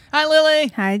Hi, Lily.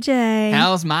 Hi, Jay.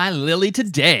 How's my Lily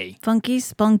today? Funky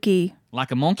spunky.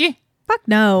 Like a monkey? Fuck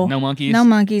no. No monkeys? No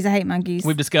monkeys. I hate monkeys.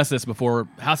 We've discussed this before.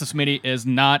 House of Smitty is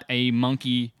not a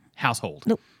monkey household.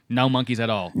 Nope. No monkeys at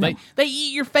all. No. They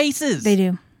eat your faces. They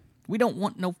do. We don't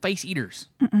want no face eaters.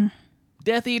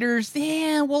 Death eaters,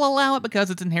 yeah, we'll allow it because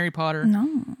it's in Harry Potter.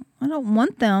 No, I don't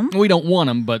want them. We don't want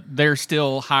them, but they're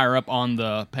still higher up on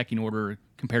the pecking order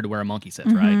compared to where a monkey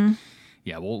sits, right?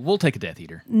 Yeah, we'll take a Death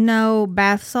Eater. No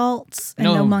bath salts and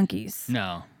no monkeys.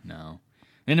 No.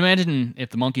 And imagine if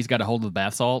the monkeys got a hold of the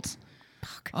bath salts.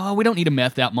 Fuck. Oh, we don't need a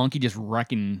methed out monkey just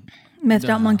wrecking. Methed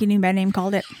out monkey, new bad name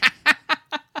called it.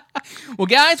 Well,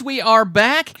 guys, we are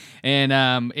back.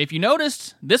 And if you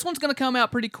noticed, this one's going to come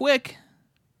out pretty quick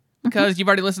because you've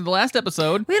already listened to the last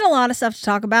episode. We had a lot of stuff to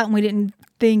talk about, and we didn't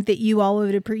think that you all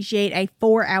would appreciate a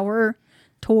 4-hour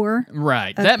tour.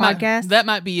 Right. Of That podcast.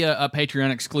 might be a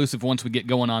Patreon exclusive once we get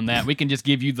going on that. We can just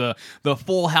give you the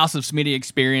full House of Smitty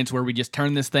experience where we just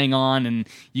turn this thing on and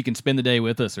you can spend the day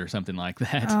with us or something like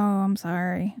that. Oh, I'm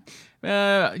sorry.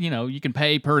 You can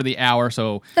pay per the hour,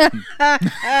 so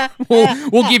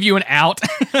we'll give you an out.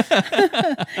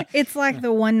 It's like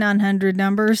the 1-900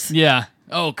 numbers. Yeah.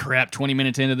 Oh, crap. 20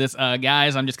 minutes into this.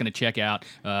 Guys, I'm just going to check out.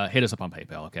 Hit us up on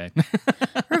PayPal, okay?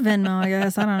 Or Venmo, I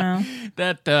guess. I don't know.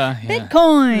 Yeah.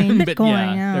 Bitcoin. But,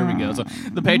 Bitcoin. yeah, there we go. So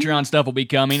the Patreon stuff will be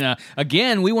coming.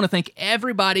 Again, we want to thank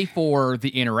everybody for the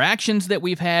interactions that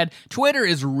we've had. Twitter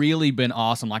has really been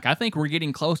awesome. Like, I think we're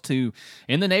getting close to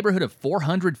in the neighborhood of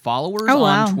 400 followers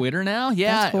on Twitter now.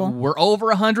 Yeah, that's cool. We're over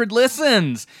 100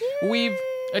 listens. We've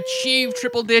achieved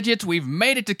triple digits. We've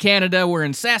made it to Canada. We're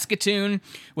in Saskatoon,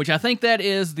 which I think that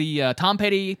is the Tom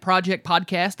Petty Project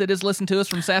podcast that is listened to us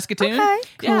from Saskatoon. Okay,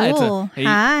 cool.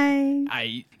 Yeah,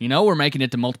 Hi. we're making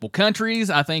it to multiple countries.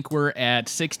 I think we're at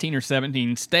 16 or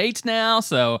 17 states now,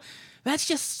 so that's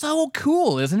just so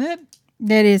cool, isn't it?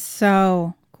 That is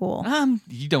so cool.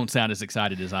 You don't sound as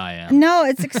excited as I am. No,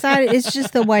 it's exciting. It's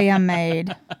just the way I'm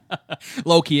made.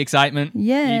 Low key excitement.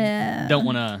 Yeah. You don't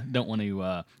want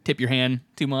to tip your hand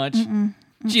too much.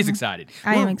 She's excited.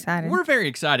 I am excited. We're very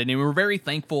excited, and we're very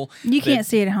thankful. You can't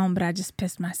see it at home, but I just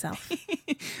pissed myself.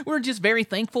 We're just very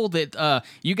thankful that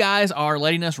you guys are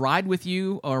letting us ride with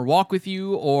you or walk with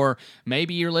you, or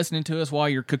maybe you're listening to us while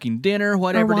you're cooking dinner,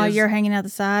 whatever Or while it is. you're hanging out the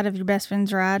side of your best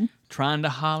friend's ride. Trying to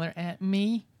holler at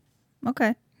me.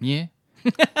 Okay. Yeah.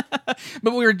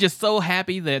 But we're just so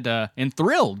happy that and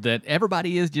thrilled that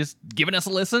everybody is just giving us a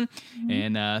listen.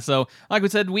 And so, like we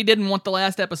said, we didn't want the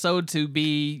last episode to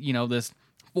be, this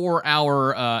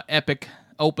 4-hour epic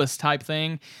opus type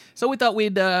thing. So we thought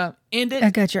we'd end it. I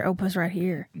got your opus right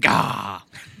here. Gah!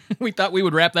 We thought we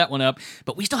would wrap that one up,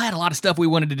 but we still had a lot of stuff we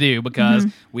wanted to do because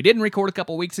we didn't record a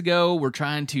couple weeks ago. We're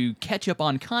trying to catch up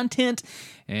on content,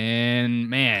 and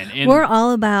man, We're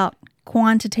all about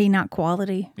quantity, not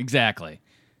quality. exactly.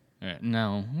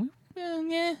 No,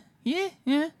 yeah.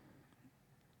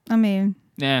 I mean,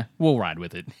 Nah, we'll ride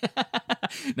with it.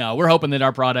 No, we're hoping that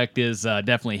our product is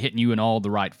definitely hitting you in all the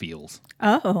right feels.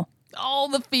 oh, All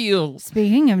the feels.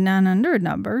 speaking of 900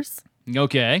 numbers.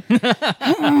 Okay.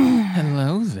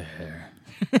 Hello there.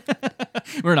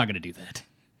 We're not going to do that.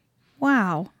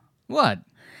 Wow. What?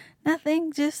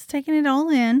 Nothing, just taking it all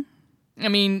in. I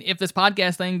mean, if this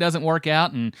podcast thing doesn't work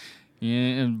out and...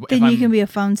 Then you can be a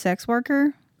phone sex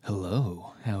worker.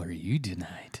 Hello, how are you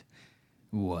tonight?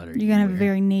 What are you You're going to have a wearing?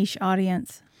 very niche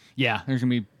audience. Yeah, there's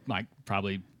going to be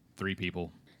probably 3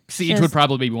 people. Siege Just- would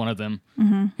probably be one of them.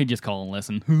 He'd just call and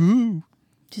listen.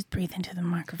 Just breathe into the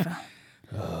microphone.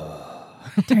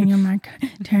 Turn your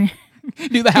turn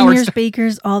Do the Howard your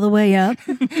speakers all the way up.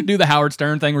 do the Howard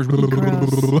Stern thing. Where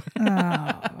Gross.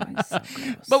 Oh, it's so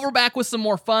gross. But we're back with some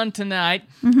more fun tonight.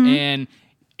 And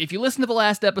if you listen to the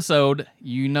last episode,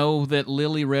 you know that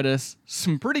Lily read us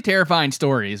some pretty terrifying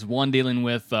stories. One dealing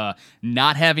with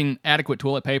not having adequate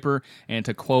toilet paper, and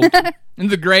to quote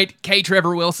the great K.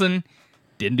 Trevor Wilson,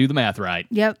 didn't do the math right.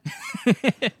 Yep.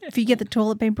 If you get the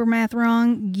toilet paper math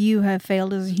wrong, you have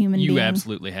failed as a human You being.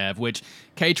 absolutely have. Which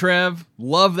K-Trev,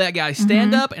 love that guy.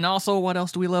 Stand up. And also, what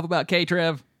else do we love about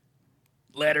K-Trev?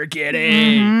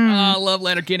 Letterkenny. Oh, I love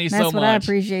Letterkenny so That's what I much.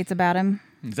 appreciate about him.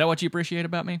 Is that what you appreciate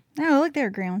about me? Oh, look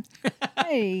there, Graham.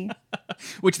 Hey.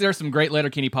 Which there's some great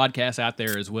Letterkenny podcasts out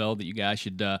there as well that you guys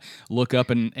should look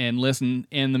up and listen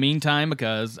in the meantime,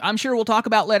 because I'm sure we'll talk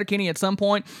about Letterkenny at some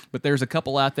point, but there's a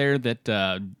couple out there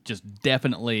that just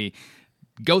definitely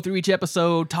go through each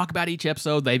episode, talk about each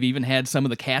episode. They've even had some of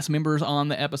the cast members on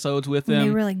the episodes with them. They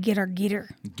really get her.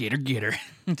 Get her.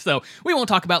 So we won't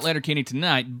talk about Letterkenny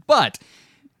tonight, but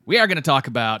we are going to talk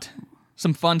about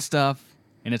some fun stuff,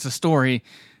 and it's a story,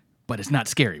 but it's not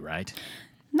scary, right?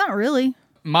 Not really.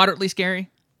 Moderately scary?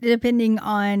 depending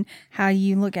on how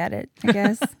you look at it, I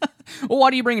guess. Well,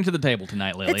 what are you bringing to the table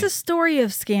tonight, Lily? It's a story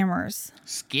of scammers.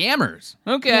 Scammers.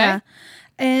 Okay. Yeah.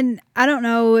 And I don't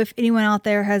know if anyone out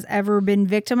there has ever been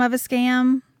victim of a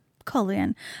scam. Call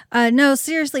in. No,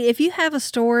 seriously, if you have a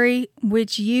story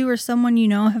which you or someone you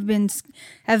know have been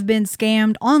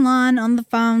scammed online, on the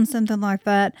phone, something like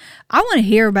that, I want to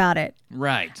hear about it.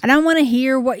 Right. And I want to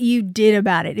hear what you did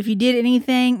about it. If you did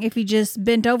anything, if you just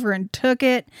bent over and took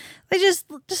it,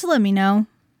 just let me know.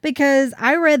 Because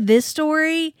I read this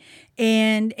story,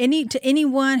 and to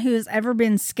anyone who has ever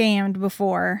been scammed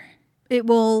before, it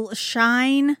will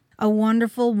shine a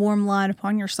wonderful, warm light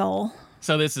upon your soul.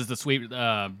 So this is the sweet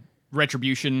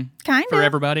retribution Kinda. for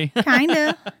everybody?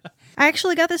 Kinda. I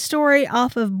actually got this story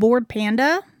off of Board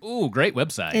Panda. Ooh, great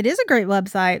website. It is a great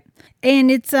website.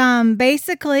 And it's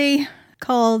basically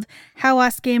called How I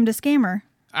Scammed a Scammer.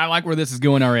 I like where this is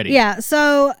going already. Yeah,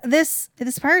 so this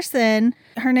person,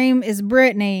 her name is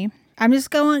Brittany. I'm just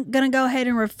gonna go ahead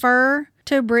and refer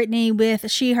to Brittany with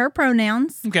she, her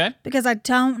pronouns. Okay. Because I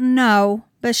don't know,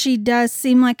 but she does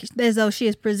seem like as though she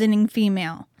is presenting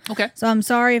female. Okay. So I'm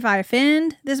sorry if I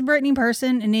offend this Brittany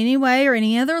person in any way or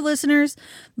any other listeners,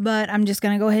 but I'm just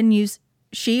going to go ahead and use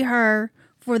she, her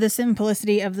for the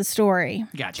simplicity of the story.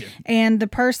 Gotcha. And the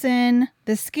person,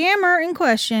 the scammer in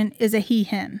question, is a he,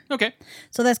 him. Okay.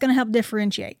 So that's going to help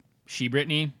differentiate. She,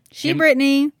 Brittany. She, him,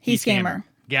 Brittany, he, scammer.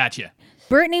 Gotcha.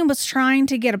 Brittany was trying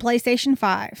to get a PlayStation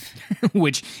 5.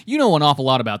 Which, you know an awful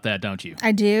lot about that, don't you?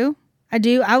 I do.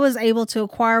 I was able to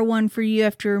acquire one for you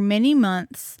after many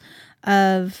months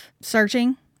of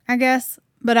searching, I guess.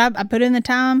 But I put in the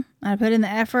time, I put in the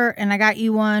effort, and I got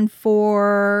you one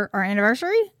for our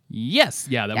anniversary. Yes.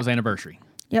 Yeah, that was anniversary.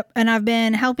 Yep. And I've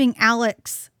been helping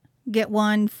Alex get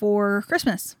one for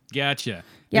Christmas. Gotcha.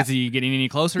 Yep. Is he getting any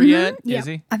closer yet? Yep. Is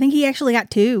he? I think he actually got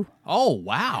two. Oh,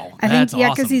 wow. I That's think, yeah,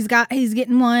 awesome. because he's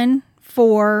getting one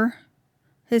for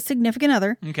his significant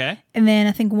other, Okay. and then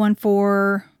I think one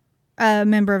for a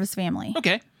member of his family.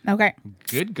 Okay. Okay.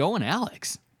 Good going,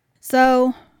 Alex.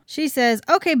 So she says,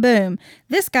 okay, boom.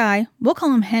 This guy, we'll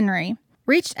call him Henry,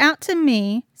 reached out to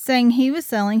me saying he was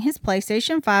selling his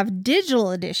PlayStation 5 digital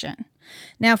edition.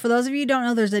 Now, for those of you who don't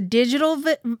know, there's a digital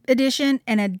edition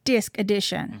and a disc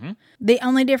edition. Mm-hmm. The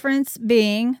only difference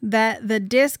being that the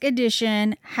disc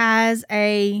edition has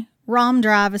a ROM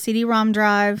drive, a CD-ROM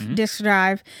drive, disc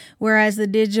drive, whereas the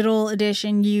digital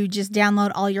edition, you just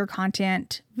download all your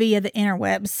content via the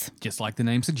interwebs. Just like the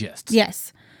name suggests.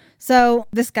 Yes. So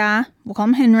this guy, we'll call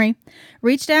him Henry,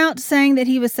 reached out saying that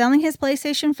he was selling his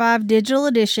PlayStation 5 digital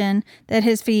edition that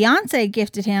his fiance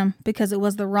gifted him because it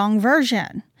was the wrong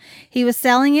version. He was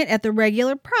selling it at the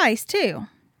regular price, too.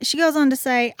 She goes on to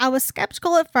say, I was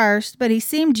skeptical at first, but he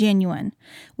seemed genuine.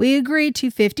 We agreed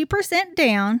to 50%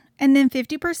 down and then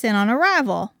 50% on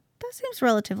arrival. That seems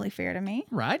relatively fair to me.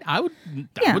 Right. I would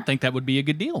think that would be a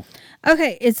good deal.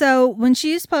 Okay, and so when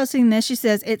she's posting this, she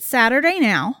says, it's Saturday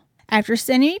now. After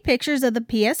sending me pictures of the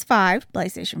PS5,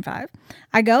 PlayStation 5,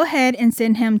 I go ahead and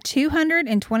send him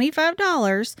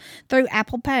 $225 through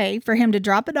Apple Pay for him to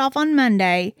drop it off on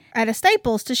Monday at a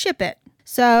Staples to ship it.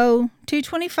 So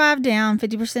 $225 down,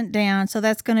 50% down. So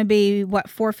that's going to be what,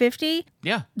 $450?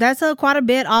 Yeah. That's quite a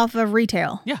bit off of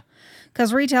retail. Yeah.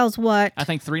 Because retail's what? I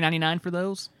think $3.99 for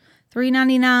those.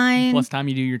 $3.99 Plus time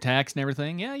you do your tax and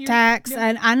everything. Yeah. tax. Yeah.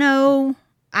 And I know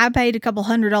I paid a couple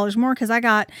 $100 more because I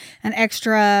got an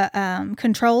extra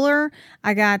controller.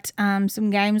 I got some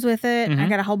games with it. I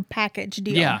got a whole package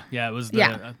deal. Yeah. Yeah. It was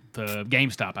the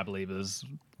GameStop, I believe, is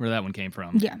where that one came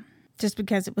from. Yeah. Just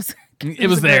because it was It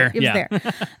was there. It was there.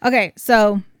 Okay,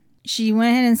 so she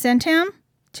went ahead and sent him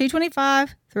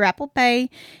 $225 through Apple Pay,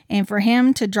 and for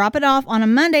him to drop it off on a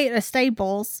Monday at a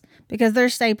Staples because their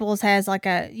Staples has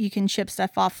you can ship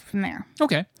stuff off from there.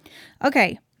 Okay.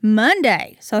 Okay,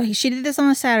 Monday. So she did this on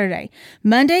a Saturday.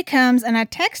 Monday comes and I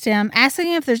text him asking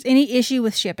him if there's any issue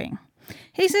with shipping.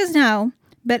 He says no,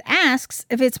 but asks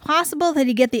if it's possible that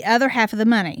he get the other half of the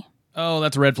money. Oh,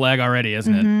 that's a red flag already,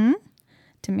 isn't it?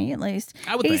 To me, at least.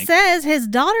 I would he think. says his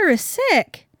daughter is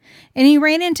sick and he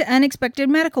ran into unexpected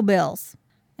medical bills.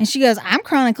 And she goes, I'm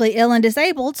chronically ill and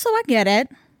disabled, so I get it.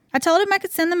 I told him I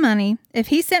could send the money if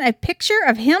he sent a picture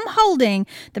of him holding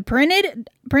the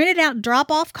printed out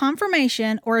drop-off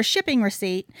confirmation or a shipping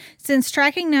receipt, since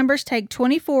tracking numbers take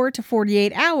 24 to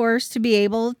 48 hours to be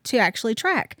able to actually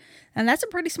track. And that's a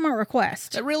pretty smart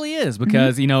request. It really is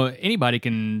because, anybody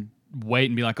can wait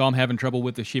and be like, oh, I'm having trouble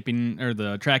with the shipping or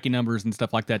the tracking numbers and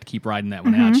stuff like that to keep riding that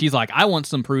one out. She's like, I want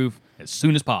some proof as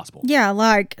soon as possible. Yeah,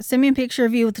 like send me a picture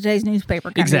of you with today's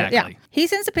newspaper. Exactly. Yeah. He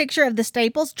sends a picture of the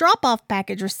Staples drop-off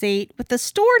package receipt with the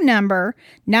store number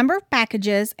of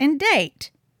packages, and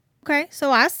date. Okay,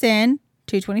 so I send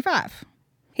 $225.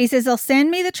 He says he'll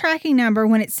send me the tracking number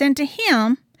when it's sent to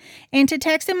him and to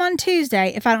text him on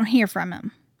Tuesday if I don't hear from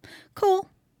him. Cool.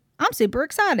 I'm super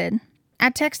excited. I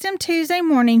text him Tuesday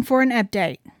morning for an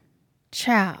update.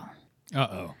 Ciao.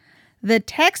 Uh-oh. The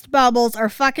text bubbles are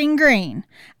fucking green.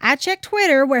 I checked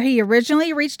Twitter where he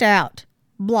originally reached out.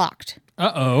 Blocked.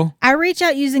 Uh-oh. I reach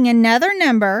out using another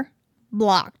number.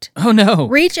 Blocked. Oh, no.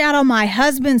 Reach out on my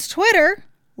husband's Twitter.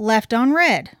 Left on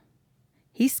red.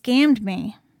 He scammed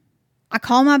me. I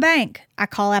call my bank. I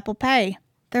call Apple Pay.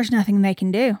 There's nothing they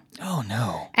can do. Oh,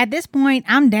 no. At this point,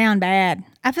 I'm down bad.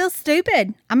 I feel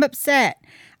stupid. I'm upset.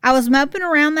 I was moping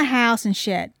around the house and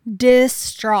shit.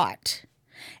 Distraught.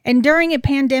 And during a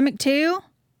pandemic too,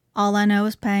 all I know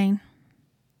is pain.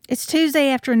 It's Tuesday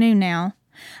afternoon now.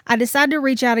 I decide to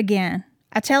reach out again.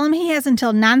 I tell him he has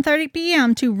until 9:30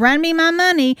 p.m. to run me my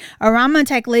money or I'm going to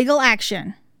take legal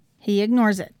action. He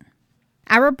ignores it.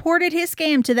 I reported his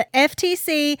scam to the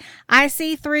FTC,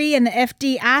 IC3, and the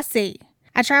FDIC.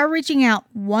 I try reaching out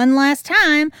one last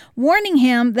time, warning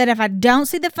him that if I don't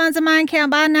see the funds in my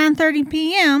account by 9:30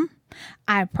 p.m.,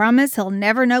 I promise he'll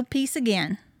never know peace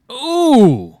again.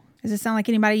 Ooh. Does it sound like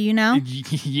anybody you know?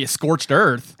 Yeah, scorched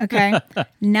earth. Okay.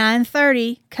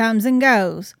 9:30 comes and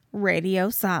goes. Radio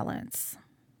silence.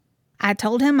 I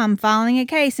told him I'm filing a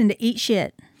case and to eat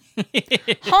shit.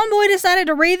 Homeboy decided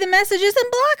to read the messages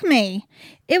and block me.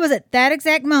 It was at that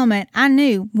exact moment I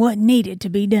knew what needed to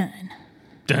be done.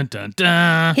 Dun, dun,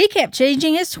 dun. He kept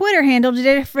changing his Twitter handle to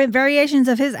different variations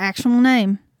of his actual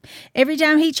name. Every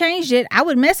time he changed it, I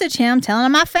would message him telling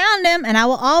him I found him and I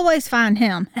will always find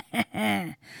him.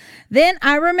 Then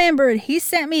I remembered he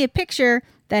sent me a picture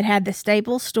that had the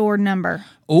Staples store number.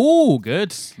 Oh,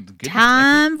 good.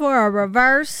 Time for a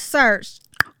reverse search.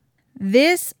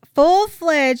 This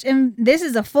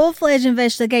is a full-fledged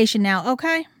investigation now,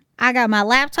 okay? I got my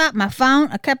laptop, my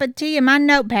phone, a cup of tea, and my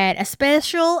notepad. A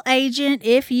special agent,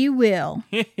 if you will.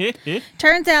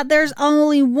 Turns out there's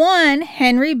only one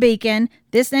Henry Beacon.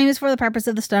 This name is for the purpose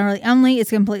of the story only.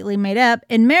 It's completely made up.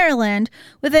 In Maryland,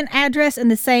 with an address in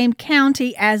the same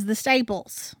county as the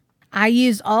Staples. I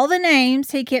used all the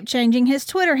names he kept changing his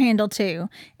Twitter handle to.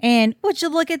 And would you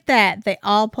look at that? They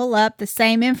all pull up the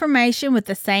same information with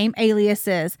the same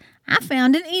aliases. I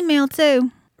found an email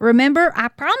too. Remember, I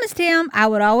promised him I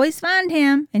would always find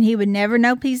him and he would never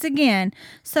know peace again.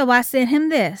 So I sent him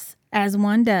this, as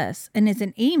one does. And it's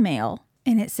an email.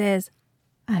 And it says,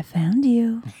 I found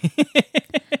you.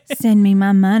 Send me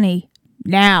my money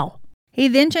now. He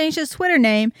then changed his Twitter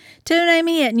name to a name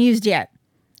he hadn't used yet.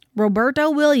 Roberto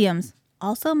Williams,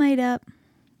 also made up.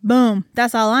 Boom,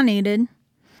 that's all I needed.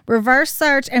 Reverse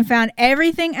search and found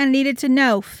everything I needed to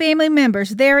know. Family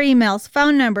members, their emails,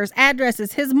 phone numbers,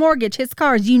 addresses, his mortgage, his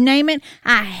cars, you name it,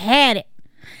 I had it.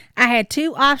 I had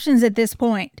two options at this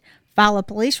point. File a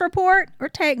police report or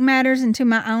take matters into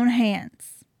my own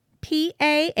hands.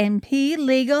 PA&P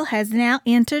Legal has now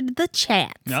entered the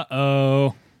chat.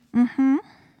 Uh-oh.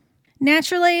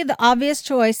 Naturally, the obvious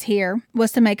choice here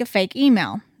was to make a fake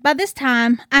email. By this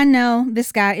time, I know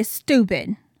this guy is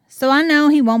stupid. So I know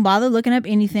he won't bother looking up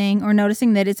anything or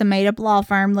noticing that it's a made-up law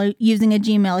firm using a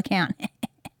Gmail account.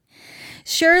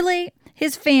 Surely,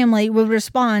 his family would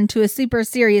respond to a super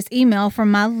serious email from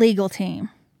my legal team.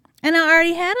 And I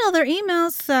already had all their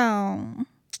emails, so...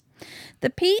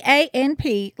 The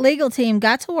PA&P legal team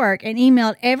got to work and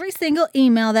emailed every single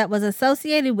email that was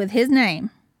associated with his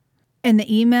name. And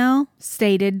the email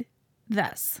stated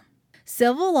thus.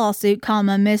 Civil lawsuit,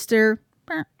 Mr.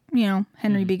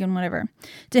 Henry Beacon, whatever.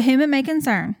 To whom it may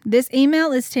concern. This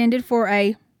email is intended for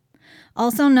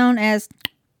also known as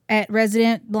at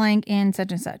resident blank in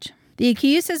such and such. The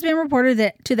accused has been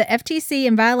reported to the FTC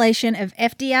in violation of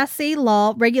FDIC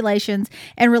law, regulations,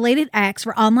 and related acts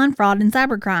for online fraud and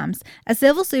cybercrimes. A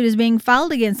civil suit is being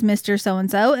filed against Mr.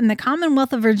 So-and-so in the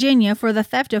Commonwealth of Virginia for the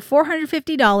theft of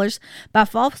 $450 by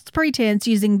false pretense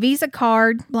using Visa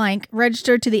card blank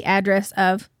registered to the address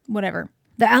of whatever.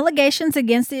 The allegations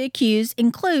against the accused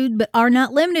include, but are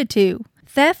not limited to,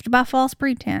 theft by false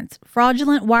pretense,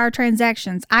 fraudulent wire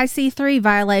transactions, IC3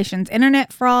 violations,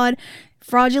 internet fraud,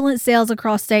 fraudulent sales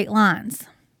across state lines.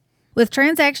 With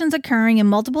transactions occurring in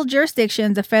multiple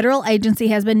jurisdictions, a federal agency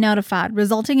has been notified,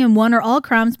 resulting in one or all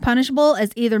crimes punishable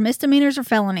as either misdemeanors or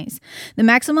felonies. The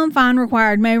maximum fine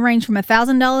required may range from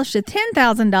 $1,000 to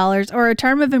 $10,000, or a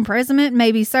term of imprisonment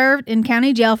may be served in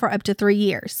county jail for up to 3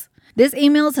 years. This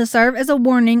email is to serve as a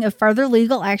warning of further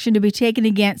legal action to be taken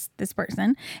against this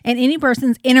person and any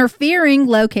persons interfering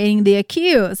locating the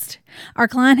accused. Our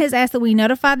client has asked that we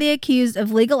notify the accused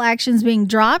of legal actions being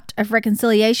dropped if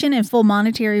reconciliation and full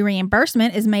monetary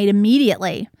reimbursement is made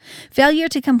immediately. Failure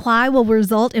to comply will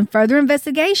result in further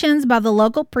investigations by the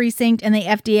local precinct and the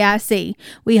FDIC.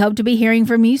 We hope to be hearing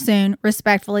from you soon.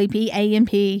 Respectfully,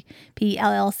 PANP,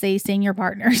 PLLC Senior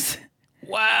Partners.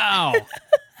 Wow.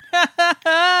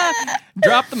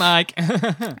 Drop the mic.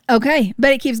 Okay,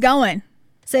 but it keeps going.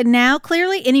 Said now,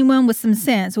 clearly anyone with some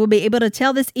sense will be able to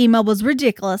tell this email was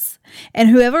ridiculous, and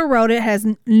whoever wrote it has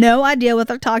no idea what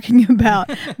they're talking about.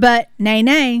 But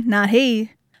nay, not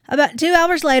he. About 2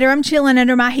 hours later, I'm chilling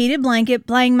under my heated blanket,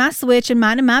 playing my Switch and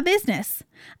minding my business.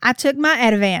 I took my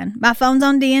Ativan. My phone's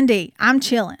on D&D. I'm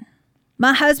chilling.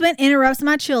 My husband interrupts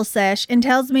my chill sesh and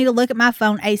tells me to look at my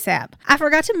phone ASAP. I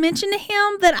forgot to mention to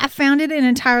him that I founded an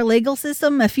entire legal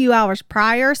system a few hours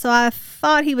prior, so I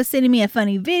thought he was sending me a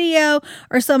funny video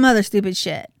or some other stupid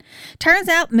shit. Turns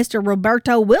out Mr.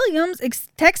 Roberto Williams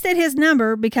texted his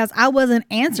number because I wasn't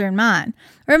answering mine.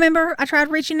 Remember, I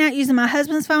tried reaching out using my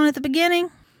husband's phone at the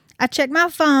beginning? I checked my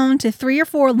phone to 3 or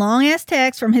 4 long-ass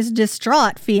texts from his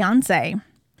distraught fiance.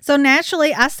 So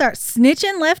naturally, I start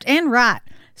snitching left and right.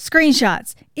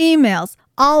 Screenshots, emails,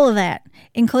 all of that,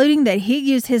 including that he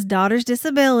used his daughter's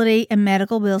disability and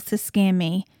medical bills to scam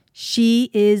me. She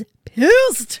is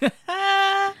pissed.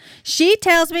 She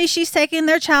tells me she's taking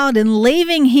their child and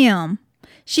leaving him.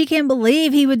 She can't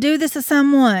believe he would do this to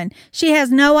someone. She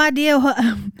has no idea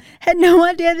had no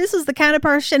idea this was the kind of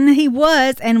person he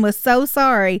was and was so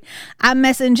sorry. I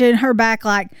messaged her back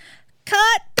like,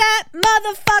 cut that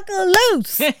motherfucker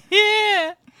loose.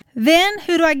 Yeah. Then,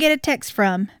 who do I get a text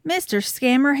from? Mr.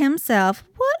 Scammer himself.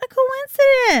 What a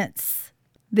coincidence.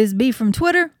 This B from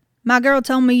Twitter. My girl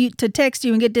told me to text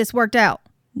you and get this worked out.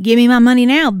 Give me my money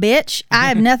now, bitch. I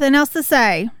have nothing else to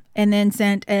say. And then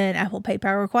sent an Apple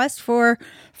PayPal request for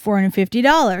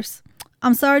 $450.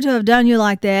 I'm sorry to have done you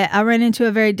like that. I ran into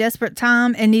a very desperate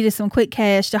time and needed some quick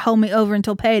cash to hold me over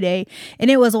until payday, and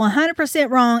it was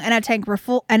 100% wrong, and I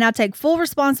take full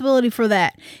responsibility for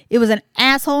that. It was an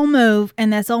asshole move,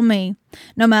 and that's on me.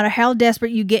 No matter how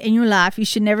desperate you get in your life, you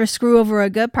should never screw over a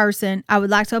good person. I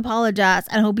would like to apologize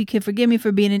and hope you can forgive me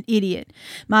for being an idiot.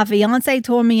 My fiance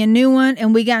tore me a new one,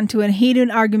 and we got into a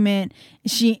heated argument.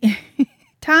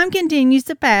 Time continues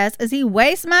to pass as he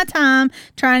wastes my time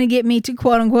trying to get me to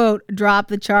quote-unquote drop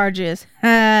the charges.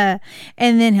 And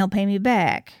then he'll pay me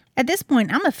back. At this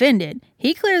point, I'm offended.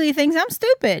 He clearly thinks I'm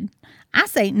stupid. I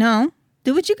say, no.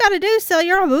 Do what you got to do. Sell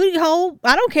your booty hole.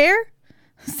 I don't care.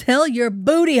 Sell your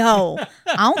booty hole.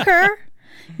 I don't care.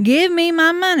 Give me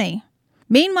my money.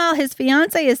 Meanwhile, his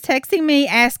fiance is texting me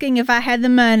asking if I had the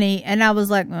money. And I was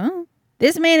like, oh.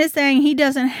 This man is saying he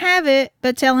doesn't have it,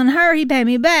 but telling her he paid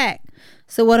me back.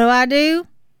 So what do?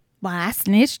 Well, I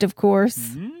snitched, of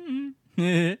course.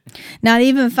 Not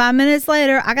even 5 minutes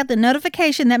later, I got the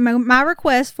notification that my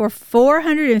request for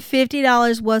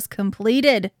 $450 was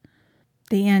completed.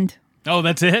 The end. Oh,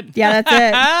 that's it? Yeah,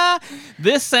 that's it.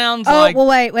 This sounds like... Oh,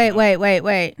 well,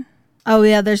 wait. Oh,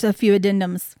 yeah, there's a few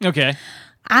addendums. Okay.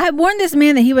 I had warned this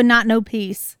man that he would not know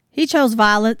peace. He chose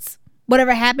violence.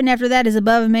 Whatever happened after that is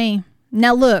above me.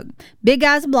 Now look, Big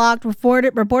Guy's blocked,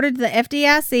 reported to the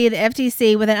FDIC, the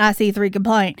FTC with an IC3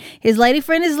 complaint. His lady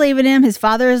friend is leaving him, his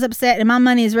father is upset, and my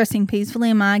money is resting peacefully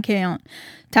in my account.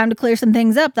 Time to clear some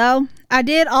things up, though. I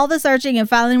did all the searching and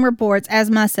filing reports as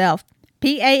myself.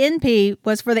 PANP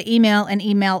was for the email and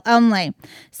email only.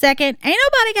 Second, ain't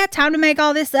nobody got time to make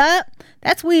all this up.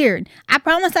 That's weird. I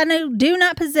promise I do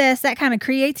not possess that kind of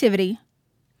creativity.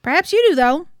 Perhaps you do,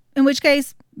 though, in which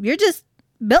case you're just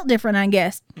built different, I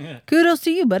guess. Yeah. Kudos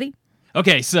to you, buddy.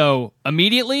 Okay, so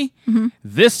immediately,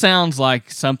 this sounds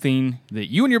like something that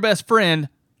you and your best friend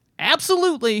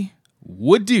absolutely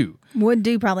would do.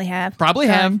 Probably have.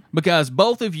 Because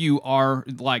both of you are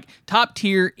like top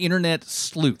tier internet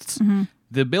sleuths. Mm-hmm.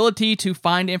 The ability to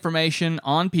find information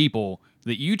on people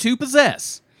that you two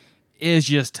possess is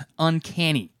just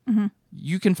uncanny. Mm-hmm.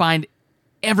 You can find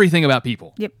everything about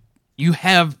people. Yep. You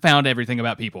have found everything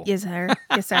about people. Yes, sir.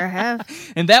 Yes, sir, I have.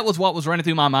 And that was what was running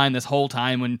through my mind this whole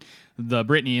time when the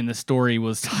Brittany in the story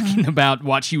was talking about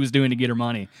what she was doing to get her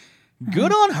money.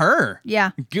 Good on her.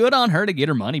 Yeah. Good on her to get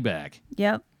her money back.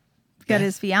 Yep. Got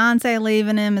his fiance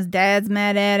leaving him. His dad's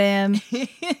mad at him.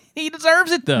 He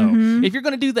deserves it, though. Mm-hmm. If you're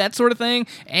going to do that sort of thing.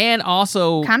 And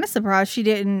also... Kind of surprised she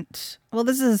didn't... Well,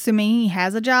 this is assuming he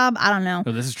has a job. I don't know.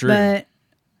 Oh, this is true. But...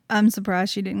 I'm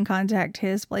surprised she didn't contact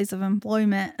his place of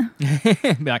employment.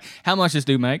 Be like, how much does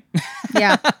dude make?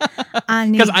 Yeah.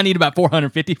 Because I need about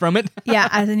 450 from it. Yeah,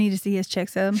 I need to see his check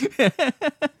stub.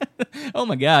 Oh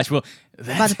my gosh. Well,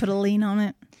 About to put a lien on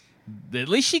it. at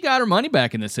least she got her money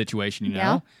back in this situation, you know?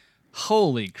 Yeah.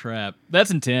 Holy crap.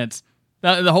 That's intense.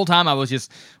 The whole time I was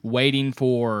just waiting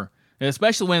for,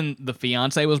 especially when the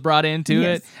fiance was brought into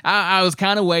Yes. it, I was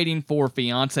kind of waiting for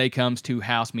fiance comes to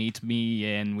house meets me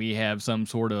and we have some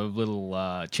sort of little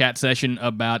chat session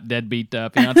about deadbeat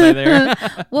fiance there.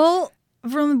 Well,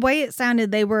 from the way it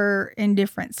sounded, they were in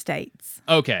different states.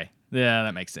 Okay. Yeah,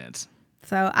 that makes sense.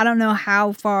 So I don't know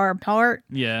how far apart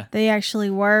Yeah. they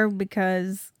actually were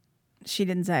because she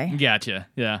didn't say. Gotcha.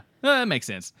 Yeah. That makes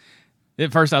sense.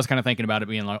 At first, I was kind of thinking about it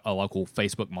being a local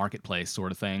Facebook marketplace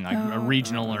sort of thing, like a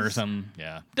regional or something.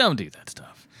 Yeah. Don't do that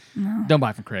stuff. No. Don't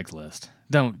buy from Craigslist.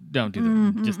 Don't do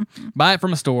that. Just buy it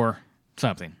from a store,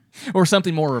 something. Or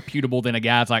something more reputable than a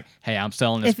guy's like, hey, I'm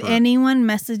selling this If anyone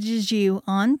messages you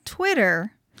on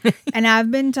Twitter, and I've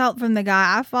been told from the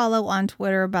guy I follow on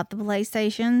Twitter about the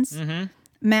PlayStations,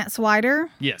 Matt Swider.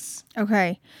 Yes.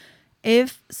 Okay.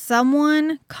 If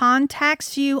someone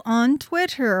contacts you on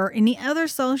Twitter or any other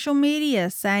social media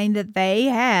saying that they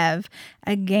have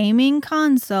a gaming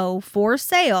console for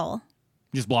sale,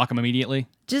 Just block them immediately.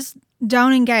 just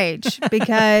don't engage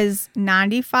because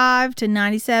 95 to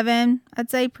 97,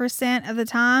 I'd say, % of the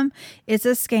time, it's a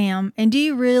scam. And do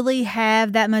you really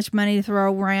have that much money to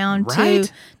throw around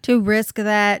Right? to risk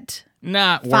that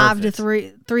Not worth 5 it.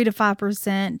 to 3 to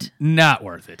 5%? Not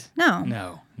worth it. No.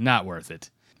 No, not worth it.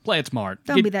 Play it smart.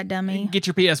 Don't be that dummy. Get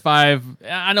your PS5.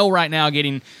 I know right now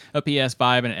getting a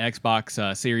PS5 and an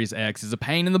Xbox Series X is a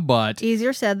pain in the butt.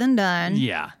 Easier said than done.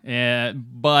 Yeah,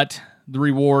 but the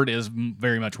reward is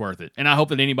very much worth it. And I hope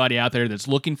that anybody out there that's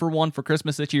looking for one for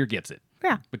Christmas this year gets it.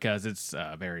 Yeah. Because it's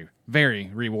very, very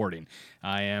rewarding.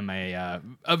 I am a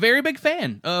very big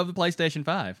fan of the PlayStation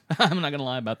 5. I'm not going to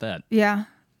lie about that. Yeah.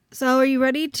 So are you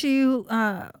ready to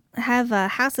have a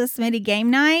House of Smitty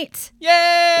game night?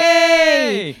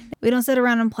 Yay! We don't sit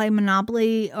around and play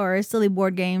Monopoly or silly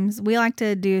board games. We like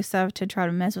to do stuff to try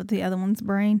to mess with the other one's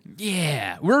brain.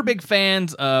 Yeah, we're big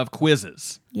fans of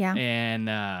quizzes. Yeah.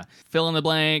 And fill in the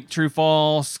blank, true,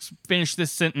 false, finish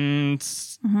this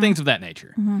sentence, things of that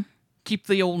nature. Keep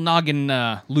the old noggin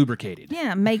lubricated.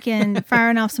 Yeah,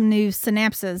 firing off some new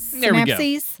synapses. There we go.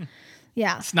 Synapses?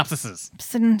 Yeah. Synopsises.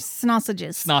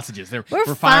 Sausages. Sausages.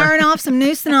 We're firing off some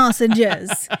new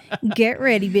sausages. Get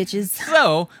ready, bitches.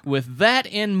 So, with that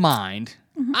in mind,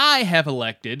 I have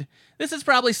elected, this is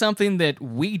probably something that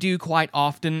we do quite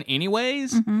often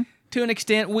anyways. To an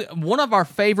extent, one of our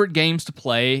favorite games to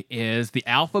play is the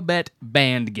Alphabet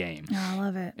Band game. Oh, I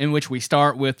love it. In which we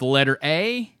start with the letter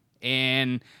A,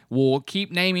 and we'll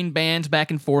keep naming bands back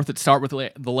and forth that start with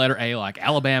the letter A, like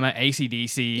Alabama,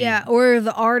 AC/DC. Yeah, or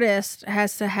the artist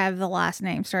has to have the last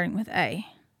name starting with A,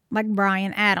 like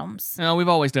Bryan Adams. No, we've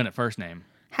always done it first name.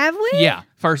 Have we? Yeah,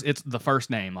 it's the first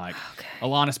name, like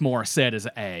Alanis Morissette is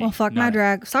A. Well, fuck my not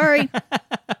drag. Sorry.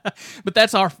 But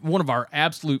that's one of our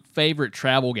absolute favorite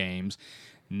travel games.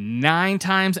 9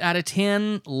 times out of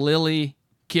 10, Lily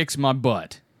kicks my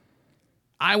butt.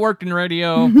 I worked in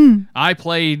radio. I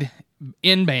played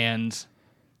in bands,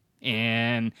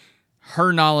 and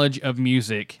her knowledge of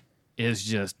music is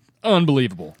just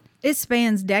unbelievable. It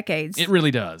spans decades. It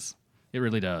really does. It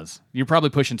really does. You're probably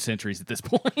pushing centuries at this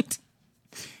point.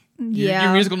 Yeah.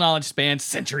 Your musical knowledge spans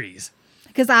centuries.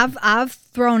 Because I've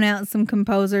thrown out some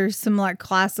composers, some like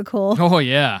classical Oh,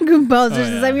 yeah. composers,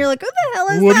 Oh, yeah. and you're like, what the hell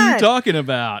is What that? are you talking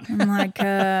about? I'm like,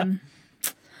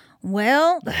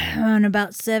 well, on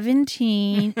about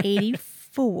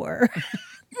 1784.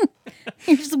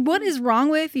 You're just, what is wrong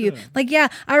with you? Like, yeah,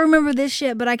 I remember this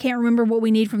shit, but I can't remember what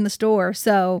we need from the store.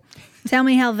 So tell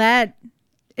me how that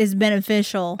is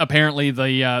beneficial. Apparently,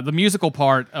 the musical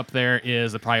part up there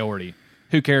is a priority.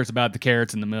 Who cares about the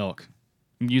carrots and the milk?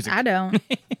 Music. I don't.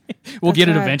 We'll get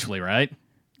it right. eventually, right?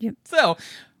 Yep. So,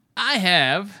 I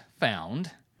have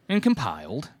found and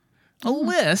compiled a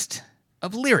list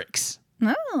of lyrics.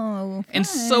 Oh. And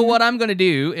so what I'm going to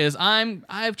do is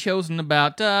I've chosen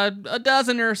about a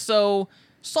dozen or so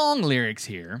song lyrics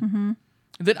here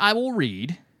that I will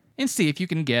read and see if you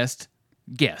can guess.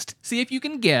 See if you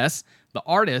can guess the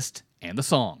artist and the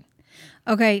song.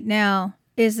 Okay, now,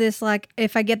 is this like,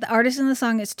 if I get the artist in the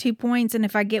song, it's 2 points, and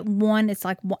if I get one, it's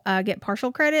like, get partial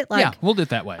credit? Like, Yeah, we'll do it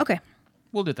that way. Okay.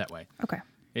 We'll do it that way. Okay.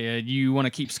 You want to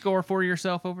keep score for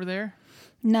yourself over there?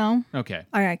 No. Okay.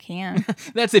 I can.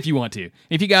 That's if you want to.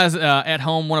 If you guys at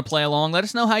home want to play along, let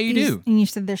us know how you do. And you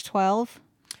said there's 12?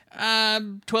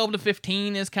 12 to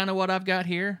 15 is kind of what I've got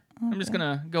here. I'm just going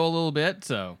to go a little bit.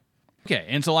 So, okay.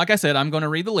 And so, like I said, I'm going to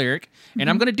read the lyric, and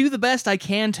I'm going to do the best I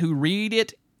can to read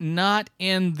it not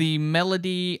in the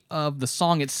melody of the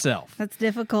song itself. That's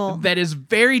difficult. That is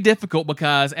very difficult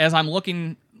because as I'm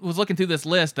looking through this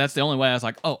list, that's the only way I was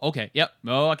like, oh, okay, yep,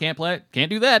 no, I can't play it,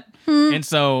 can't do that. And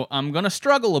so I'm going to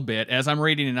struggle a bit as I'm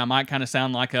reading, and I might kind of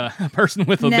sound like a person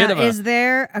with a bit of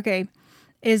a...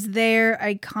 Is there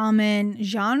a common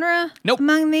genre Nope.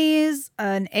 among these?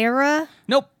 An era?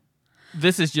 Nope.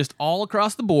 This is just all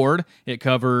across the board. It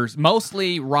covers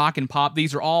mostly rock and pop.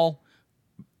 These are all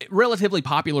relatively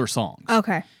popular songs.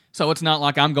 Okay. So it's not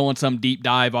like I'm going some deep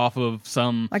dive off of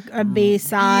some... Like a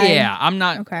B-side? Yeah, I'm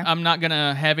not Okay. I'm not going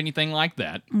to have anything like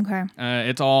that. Okay.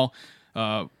 It's all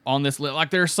on this list. Like,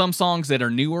 there are some songs that are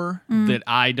newer that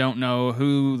I don't know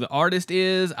who the artist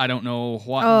is. I don't know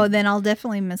what. Oh, then I'll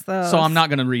definitely miss those. So I'm not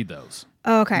going to read those.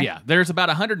 Oh, okay. Yeah, there's about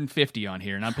 150 on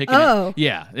here, and I'm picking Oh.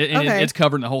 Yeah, Okay. it's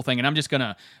covering the whole thing, and I'm just going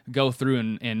to go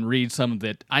through and read some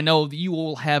that I know that you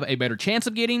will have a better chance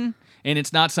of getting, and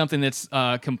it's not something that's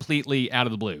completely out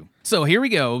of the blue. So here we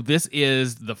go. This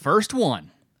is the first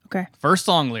one. Okay. First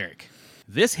song lyric.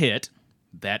 This hit,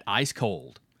 that ice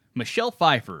cold. Michelle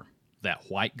Pfeiffer,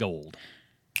 that white gold.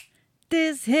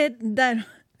 This hit that...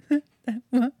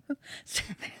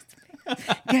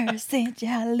 Girl, sing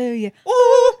hallelujah.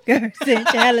 Ooh, Girl, sing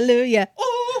hallelujah.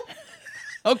 ooh.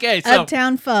 Okay, so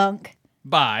Uptown Funk.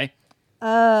 bye.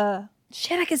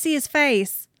 Shit, I can see his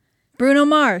face. Bruno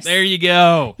Mars. There you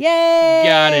go. Yay!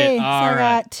 Got it. So All I right.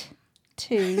 got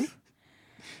 2.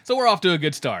 So we're off to a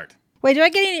good start. Wait, do I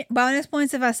get any bonus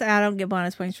points if I say I don't get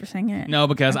bonus points for singing it? No,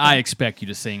 because I expect you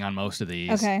to sing on most of these.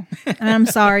 Okay. And I'm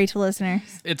sorry to listeners.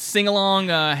 It's sing-along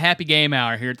happy game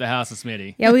hour here at the House of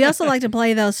Smitty. Yeah, we also like to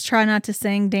play those try not to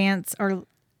sing, dance, or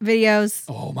videos.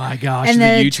 Oh my gosh, And the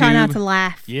then YouTube. try not to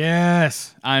laugh.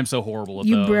 Yes. I'm so horrible at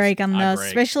You those. break on I those, break.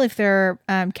 especially if they're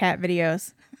cat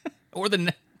videos. Or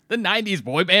the 90s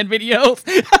boy band videos.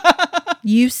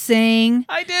 You sing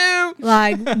I do.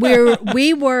 like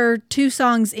we were 2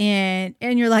 songs in,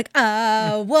 and you're like,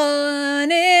 I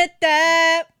want it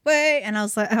that way, and I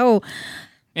was like, oh,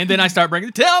 And then I start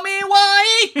breaking, tell me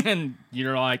why. And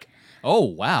you're like, oh,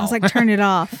 wow. I was like, turn it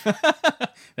off,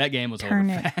 that game was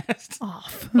turn over it fast.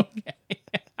 off, All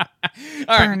right.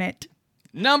 turn it.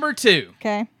 Number 2.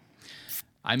 Okay.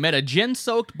 I met a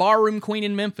gin-soaked barroom queen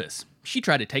in Memphis. She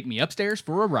tried to take me upstairs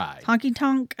for a ride. Honky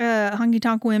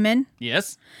tonk women,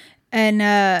 Yes. and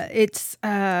it's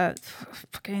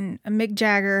fucking Mick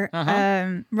Jagger,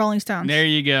 Rolling Stones. There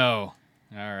you go.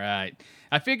 All right.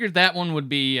 I figured that one would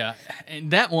be,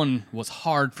 and that one was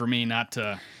hard for me not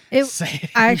to say it.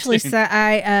 I actually said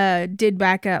I did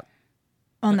back up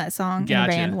on that song in a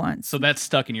band once. So that's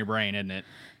stuck in your brain, isn't it?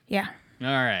 Yeah. All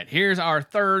right. Here's our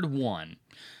third one.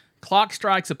 Clock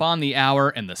strikes upon the hour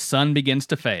and the sun begins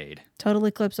to fade. Total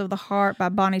Eclipse of the Heart by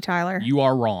Bonnie Tyler. You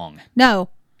are wrong. No.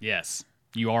 Yes.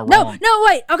 You are No, wrong. no,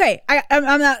 wait. Okay.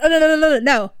 I'm not.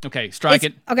 No. Okay. Strike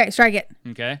it. Okay, strike it.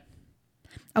 Okay.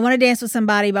 I Want to Dance with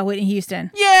Somebody by Whitney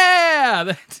Houston.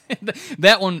 Yeah,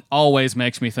 that one always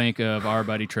makes me think of our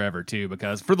buddy Trevor too,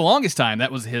 because for the longest time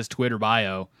that was his Twitter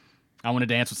bio. I want to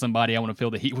dance with somebody. I want to feel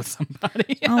the heat with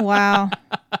somebody. Oh, wow.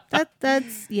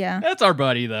 That's, yeah. That's our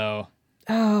buddy though.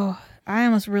 Oh, I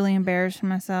almost really embarrassed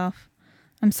myself.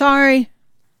 I'm sorry.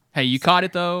 Hey, you caught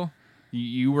it though.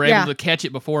 You were Yeah. able to catch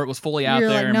it before it was fully out You're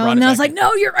there. like, and no, brought and it I was back like,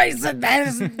 no, you're right. That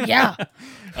is, yeah.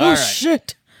 Oh, right.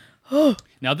 shit.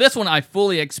 Now this one, I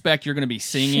fully expect you're going to be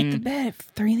Shit the singing. bed at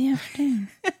 3 in the afternoon.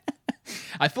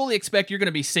 I fully expect you're going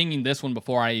to be singing this one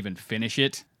before I even finish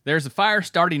it. There's a fire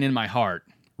starting in my heart,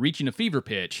 reaching a fever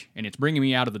pitch, and it's bringing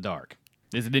me out of the dark.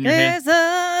 Is it in your head? There's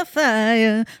a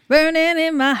fire burning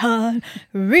in my heart,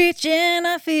 reaching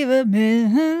a fever.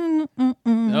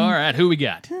 All right, who we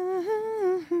got?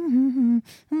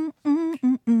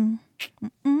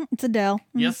 It's Adele.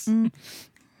 Yes.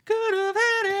 Could have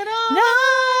had it all.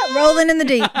 No, Rolling in the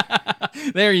Deep.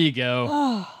 There you go.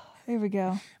 Oh, here we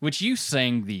go. Which you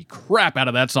sang the crap out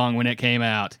of that song when it came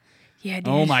out. Yeah, dude.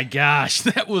 Oh my gosh,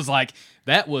 that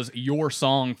was your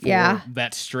song for Yeah.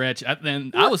 that stretch.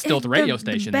 Then I was still at the radio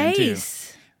station then too.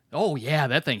 bass. Oh yeah,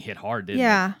 that thing hit hard, didn't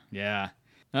Yeah. it? Yeah.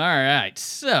 All right,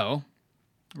 so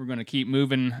we're gonna keep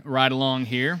moving right along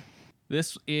here.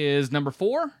 This is number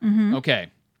 4. Mm-hmm. Okay,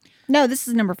 No, this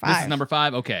is number 5. this is number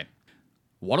 5. Okay,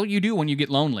 what'll you do when you get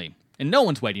lonely and no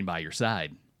one's waiting by your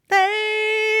side?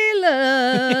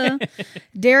 Layla.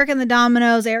 Derek and the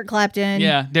Dominoes, Eric Clapton.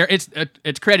 Yeah,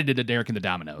 it's credited to Derek and the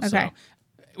Dominoes. Okay. So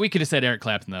we could have said Eric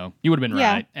Clapton though. You would have been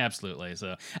Yeah. right, absolutely.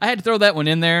 So I had to throw that one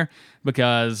in there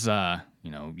because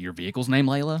your vehicle's name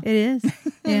Layla? It is.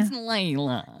 Yeah. It's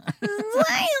Layla.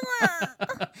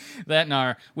 Layla. That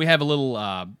and we have a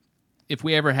little, if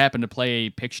we ever happen to play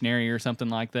Pictionary or something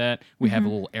like that, we have a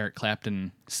little Eric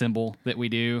Clapton symbol that we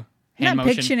do. Hand Not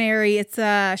motion. Pictionary, it's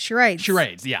charades.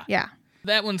 Charades, yeah. Yeah.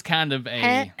 That one's kind of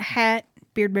a... Hat,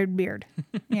 beard.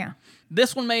 Yeah.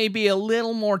 This one may be a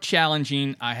little more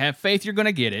challenging. I have faith you're going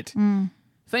to get it.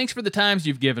 Thanks for the times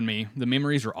you've given me. The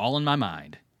memories are all in my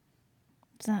mind.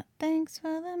 It's not thanks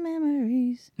for the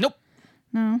memories. Nope.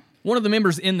 No. One of the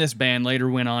members in this band later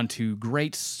went on to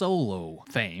great solo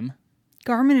fame.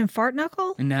 Garmin and Fart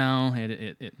Knuckle? No,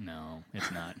 no,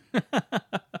 it's not.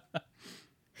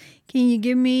 Can you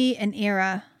give me an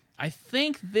era? I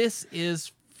think this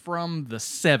is from the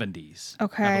 70s.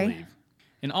 Okay. I believe.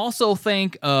 And also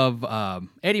think of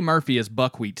Eddie Murphy as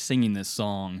Buckwheat singing this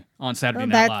song on Saturday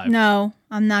Night Live. No,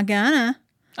 I'm not gonna.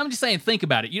 I'm just saying, think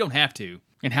about it. You don't have to.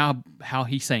 And how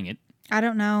he sang it. I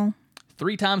don't know.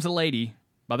 3 Times a Lady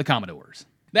by the Commodores.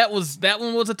 That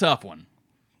one was a tough one.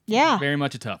 Yeah. Very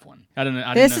much a tough one. I don't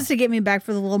know. This is to get me back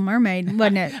for the Little Mermaid,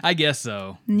 wasn't it? I guess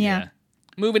so. Yeah.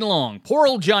 Moving along. Poor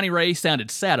old Johnny Ray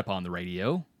sounded sad upon the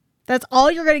radio. That's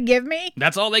all you're gonna give me?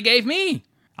 That's all they gave me.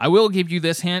 I will give you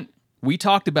this hint. We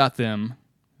talked about them,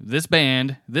 this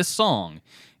band, this song,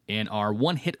 in our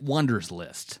one-hit wonders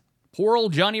list. Poor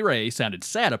old Johnny Ray sounded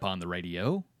sad upon the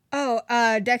radio. Oh,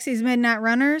 Dexy's Midnight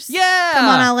Runners? Yeah! Come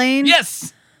on, Eileen.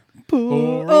 Yes!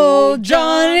 Poor old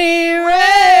Johnny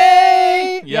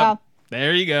Ray! Yep. Yeah.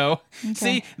 There you go. Okay.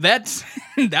 See,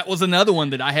 that was another one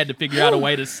that I had to figure out a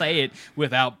way to say it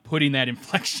without putting that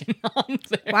inflection on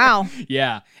there. Wow.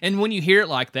 Yeah. And when you hear it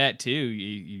like that, too,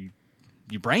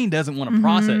 your brain doesn't want to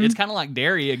process. It's kind of like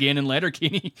Derry again in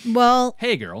Letterkenny. Well,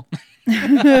 Hey, girl.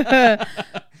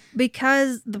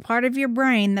 because the part of your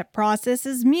brain that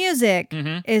processes music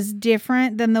is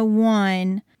different than the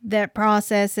one that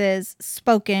processes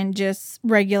spoken, just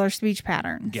regular speech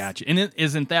patterns. Gotcha. And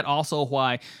isn't that also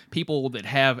why people that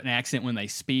have an accent when they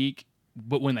speak,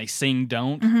 but when they sing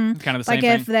don't? Kind of the same Like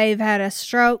thing? if they've had a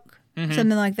stroke, something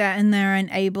like that, and they're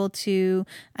unable to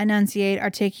enunciate,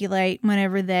 articulate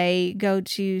whenever they go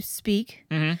to speak.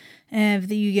 And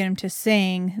if you get them to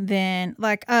sing, then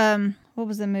like, what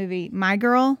was the movie? My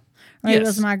Girl? Or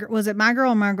Yes. it was it My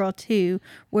Girl or My Girl 2,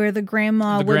 where the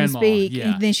grandma The wouldn't grandma, speak,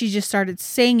 yeah. and then she just started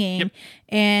singing, Yep.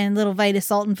 and little Veda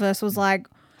Sultanfuss was like,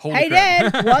 Holy "Hey,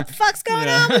 crap. Dad, what the fuck's going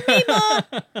on with me, Mom?"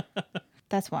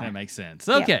 That's why. That makes sense.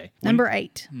 Yeah. Okay. Number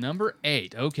 8. Number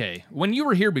 8. Okay. When you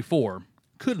were here before,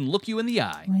 couldn't look you in the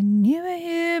eye. When you were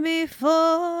here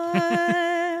before.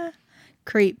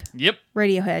 Creep. Yep.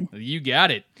 Radiohead. You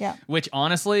got it. Yeah. Which,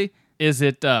 honestly, is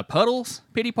it Puddles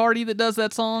Pity Party that does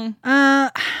that song?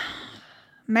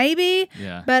 Maybe.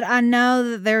 Yeah. But I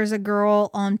know that there's a girl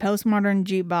on Postmodern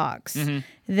Jukebox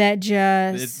that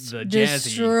just the jazzy.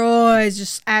 destroys,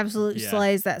 just absolutely Yeah.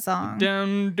 slays that song.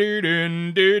 Dun, dun,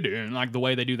 dun, dun, dun. Like the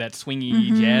way they do that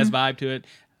swingy jazz vibe to it.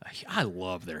 I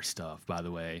love their stuff, by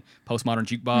the way. Postmodern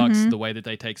Jukebox, the way that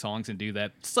they take songs and do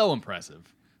that, so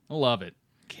impressive. I love it.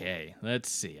 Okay, let's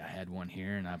see. I had one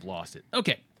here and I've lost it.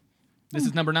 Okay. This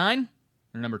is number 9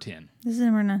 or number 10? This is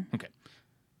number 9. Okay.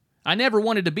 I never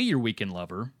wanted to be your weekend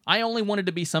lover. I only wanted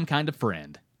to be some kind of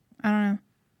friend. I don't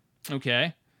know.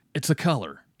 Okay. It's a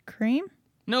color. Cream?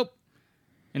 Nope.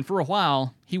 And for a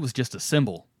while, he was just a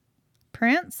symbol.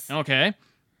 Prince? Okay.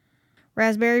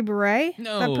 Raspberry Beret?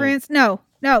 No. That Prince? No,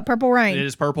 Purple Rain. It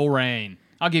is Purple Rain.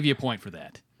 I'll give you a point for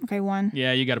that. Okay, 1.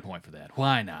 Yeah, you got a point for that.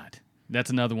 Why not?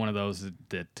 That's another one of those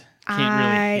that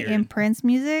can't really hear. In Prince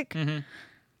music?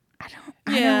 I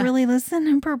don't really listen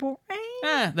to Purple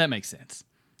Rain. That makes sense.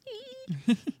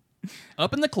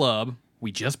 Up in the club,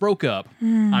 we just broke up.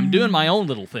 I'm doing my own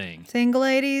little thing. Single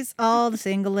ladies, all the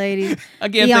single ladies.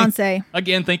 Again, Beyonce.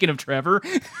 Again, thinking of Trevor.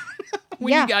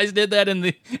 When Yeah. you guys did that in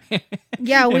the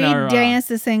Yeah, we in our, danced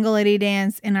the single lady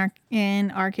dance in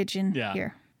our kitchen yeah.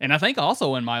 here. And I think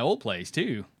also in my old place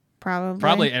too. Probably.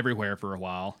 Probably everywhere for a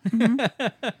while.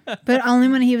 But only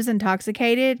when he was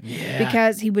intoxicated. Yeah.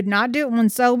 Because he would not do it when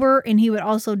sober, and he would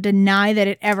also deny that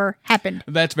it ever happened.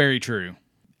 That's very true.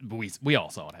 But we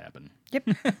all saw it happen. Yep.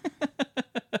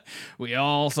 We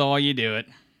all saw you do it.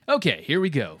 Okay, here we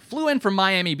go. Flew in from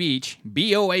Miami Beach,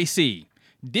 BOAC.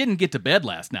 Didn't get to bed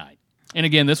last night. And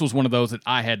again, this was one of those that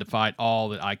I had to fight all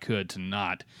that I could to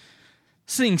not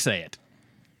say it.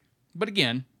 But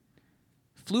again,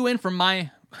 flew in from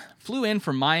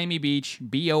Miami Beach,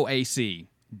 BOAC.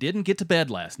 Didn't get to bed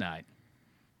last night.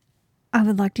 I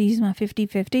would like to use my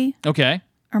 50-50 Okay,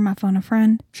 or my phone a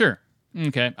friend. sure.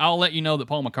 Okay, I'll let you know that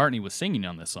Paul McCartney was singing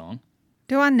on this song.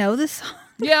 Do I know this song?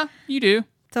 Yeah, you do.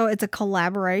 So it's a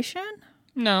collaboration?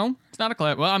 No, it's not a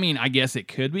collab. Well, I mean, I guess it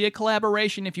could be a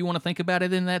collaboration if you want to think about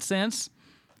it in that sense.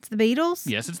 It's the Beatles?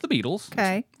 Yes, it's the Beatles.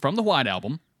 Okay. It's from the White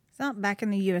Album. It's not back in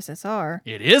the USSR.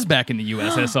 It is back in the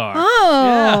USSR.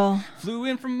 Oh. Yeah. Flew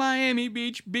in from Miami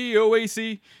Beach,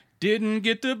 BOAC. Didn't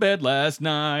get to bed last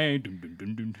night. Dun, dun,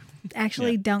 dun, dun.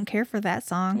 Actually, don't care for that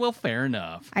song. Well, fair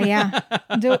enough. Yeah.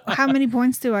 How many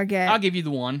points do I get? I'll give you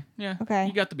the one. Yeah. Okay.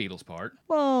 You got the Beatles part.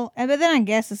 Well, but then I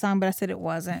guessed the song, but I said it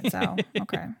wasn't. So,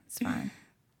 okay. It's fine.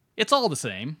 It's all the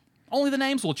same. Only the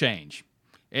names will change.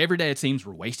 Every day it seems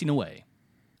we're wasting away.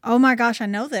 Oh my gosh, I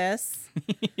know this.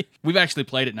 We've actually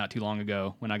played it not too long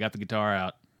ago when I got the guitar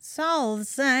out. It's all the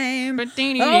same.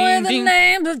 Only The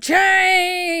names have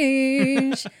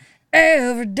changed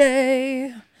every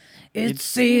day. It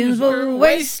seems we're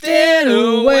wasted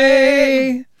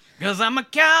away. 'Cause I'm a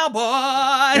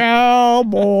cowboy.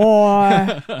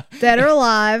 Cowboy. Dead or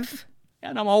alive.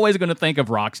 And I'm always going to think of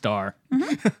Rockstar.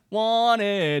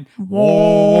 Wanted.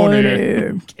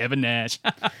 Kevin Nash.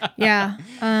 Yeah.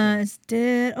 It's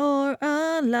dead or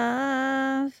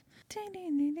alive.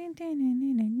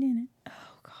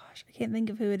 Oh gosh, I can't think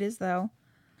of who it is though.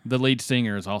 The lead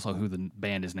singer is also who the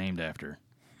band is named after.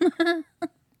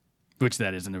 Which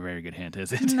that isn't a very good hint,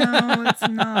 is it? No, it's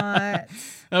not.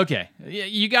 Okay.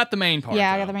 You got the main part.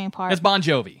 Yeah, I though. got the main part. It's Bon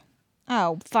Jovi.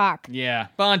 Oh fuck. Yeah,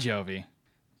 Bon Jovi.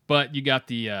 But you got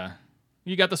the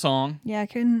song. Yeah, I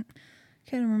couldn't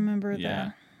remember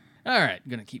Yeah. All right,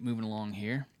 gonna keep moving along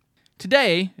here.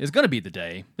 Today is gonna be the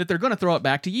day that they're gonna throw it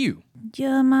back to you.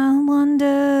 You're my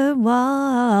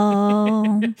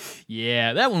wonderwall.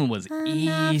 Yeah, that one was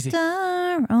easy.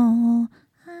 After all.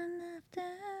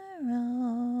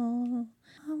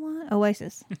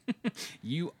 Oasis.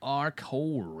 You are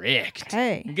correct.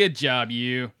 Hey. Good job,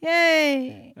 you.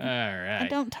 Yay. All right. I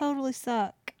don't totally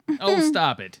suck. Oh,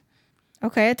 stop it.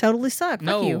 Okay, I totally suck.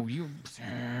 No, Fuck you.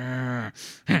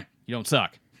 You don't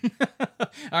suck. All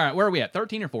right, where are we at?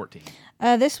 13 or 14?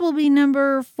 This will be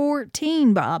number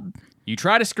 14, Bob. You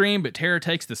try to scream, but terror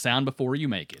takes the sound before you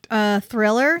make it.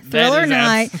 Thriller That is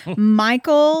Night, absolute-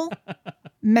 Michael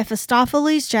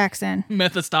Mephistopheles Jackson.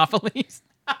 Mephistopheles.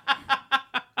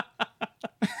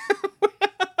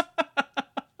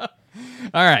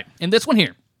 All right, and this one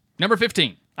here, number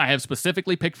 15, I have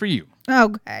specifically picked for you.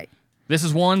 Okay. This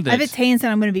is one that... If it's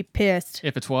Hanson, I'm going to be pissed.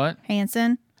 If it's what?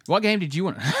 Hanson. What game did you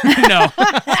want? No.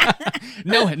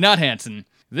 No, not Hanson.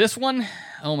 This one,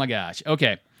 oh my gosh.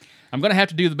 Okay, I'm going to have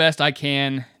to do the best I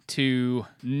can to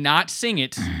not sing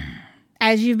it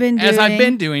As you've been doing. as I've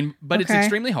been doing, but it's Okay.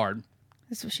 extremely hard.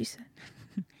 That's what she said.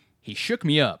 He shook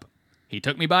me up. He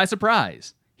took me by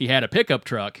surprise. He had a pickup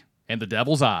truck and the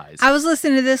devil's eyes. I was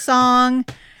listening to this song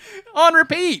On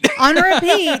repeat. on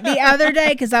repeat the other day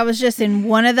because I was just in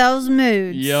one of those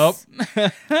moods. Yup. He took me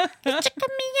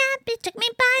up, he took me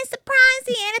by surprise.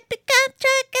 He had a pickup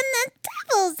truck and the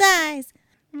devil's eyes.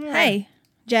 Hey,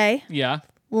 Jay, Yeah.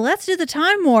 let's do the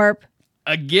time warp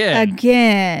Again.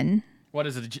 again. What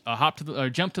is it? A hop to the, or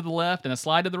jump to the left and a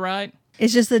slide to the right?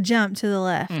 It's just a jump to the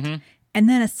left and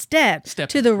then a step Step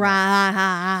to the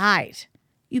right.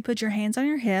 You put your hands on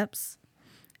your hips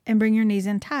and bring your knees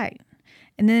in tight.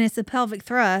 And then it's the pelvic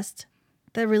thrust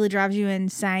that really drives you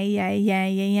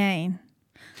insane.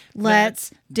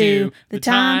 Let's do the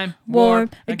time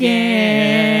warp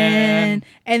again.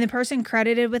 And the person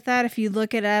credited with that, if you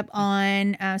look it up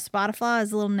on Spotify,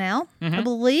 is Lil Nell, I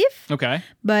believe. Okay.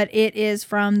 But it is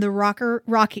from the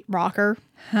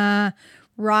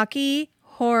Rocky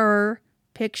Horror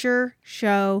Picture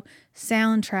Show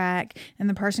soundtrack. And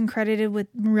the person credited with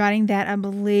writing that, I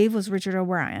believe, was Richard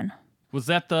O'Brien. Was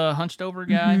that the hunched over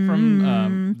guy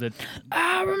from the...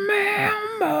 I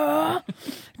remember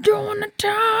doing the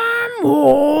time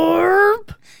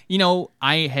warp. You know,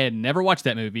 I had never watched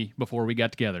that movie before we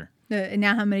got together. And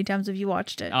now how many times have you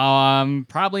watched it?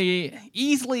 Probably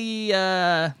easily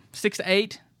 6 to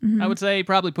 8. I would say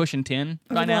probably pushing 10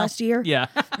 by Over the now. last year? Yeah.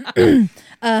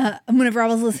 Whenever I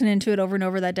was listening to it over and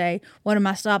over that day, one of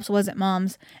my stops was at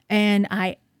Mom's, and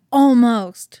I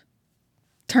almost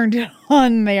turned it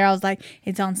on there. I was like,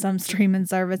 it's on some streaming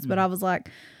service, but I was like,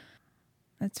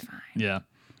 that's fine. Yeah.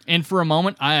 And for a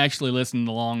moment, I actually listened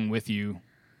along with you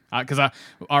because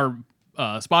our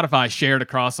Spotify shared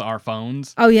across our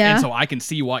phones. Oh, yeah? And so I can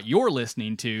see what you're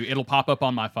listening to. It'll pop up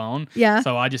on my phone. Yeah.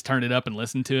 So I just turned it up and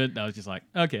listened to it. I was just like,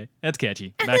 okay, that's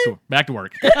catchy. Back to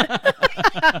work.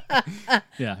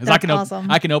 Yeah. 'Cause That's awesome.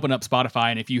 I can open up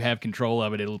Spotify, and if you have control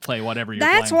of it, it'll play whatever you're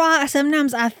That's playing. why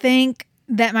sometimes I think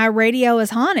that my radio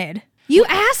is haunted. You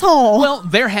asshole. Well,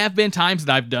 there have been times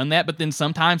that I've done that, but then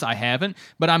sometimes I haven't.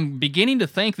 But I'm beginning to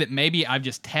think that maybe I've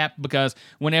just tapped because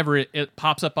whenever it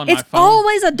pops up on my it's phone.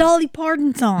 always a Dolly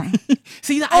Parton song.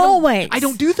 See, Always. I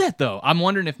don't do that, though. I'm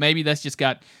wondering if maybe that's just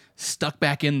got stuck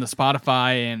back in the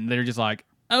Spotify and they're just like,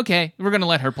 okay, we're going to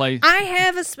let her play. I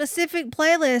have a specific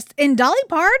playlist, and Dolly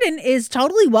Parton is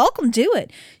totally welcome to it.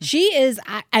 She is,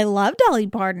 I love Dolly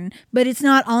Parton, but it's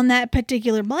not on that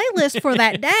particular playlist for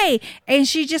that day. And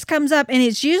she just comes up, and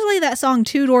it's usually that song,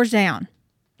 Two Doors Down.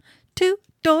 2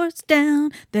 doors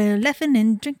down, they're laughing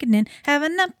and drinking and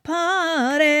having a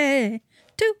party.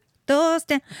 2 doors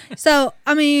down. So,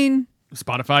 I mean,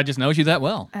 Spotify just knows you that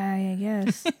well. I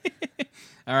guess.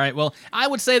 All right. Well, I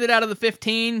would say that out of the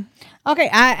 15. Okay,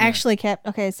 I actually kept,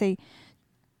 okay, see,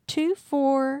 2,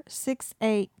 4, 6,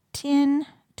 8, 10,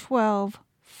 12,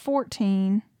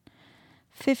 14,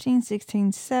 15,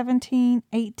 16, 17,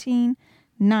 18,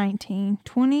 19,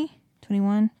 20,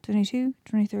 21, 22,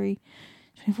 23,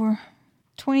 24,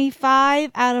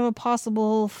 25 out of a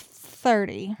possible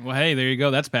 30. Well, hey, there you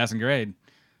go. That's passing grade.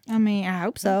 I mean, I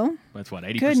hope so. That's what,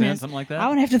 80%, Goodness. something like that? I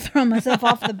would have to throw myself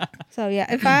off the. So,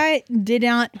 yeah, if I did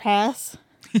not pass,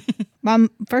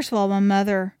 first of all, my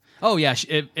mother. Oh, yeah.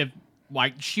 If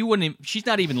like, she wouldn't, she's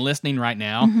not even listening right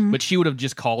now, but she would have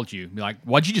just called you. Be like,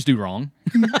 what'd you just do wrong?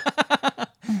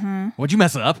 What'd you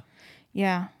mess up?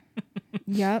 Yeah.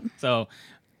 Yep. So,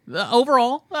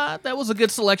 overall, that was a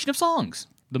good selection of songs.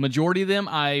 The majority of them,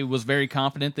 I was very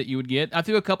confident that you would get. I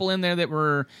threw a couple in there that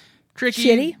were tricky.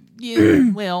 Shitty?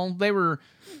 Yeah, well, they were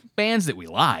bands that we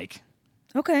like.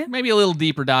 Okay. Maybe a little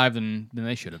deeper dive than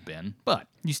they should have been. But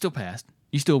you still passed.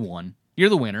 You still won. You're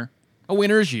the winner. A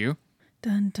winner is you.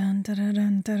 Dun, dun, dun, dun,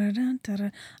 dun, dun, dun, dun,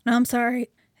 dun. No, I'm sorry.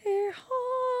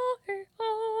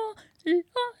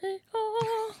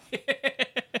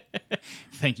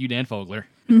 Thank you, Dan Fogler.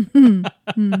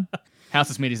 House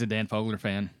of Smitty's a Dan Fogler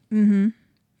fan.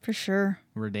 For sure.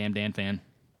 We're a damn Dan fan.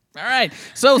 All right.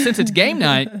 So since it's game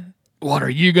night, what are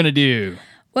you going to do?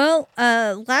 Well,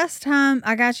 last time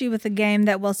I got you with a game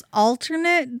that was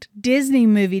alternate Disney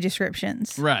movie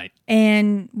descriptions. Right.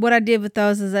 And what I did with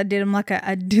those is I did them like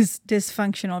a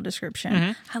dysfunctional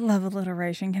description. I love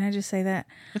alliteration. Can I just say that?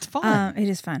 It's fun. It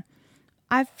is fun.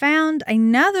 I found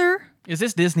another. Is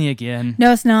this Disney again?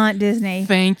 No, it's not Disney.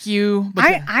 Thank you.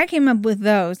 I came up with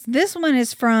those. This one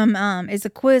is from, is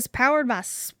a quiz powered by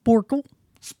Sporkle.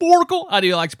 Sporkle? I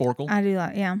do like Sporkle. I do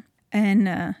like, yeah.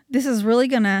 And this is really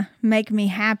going to make me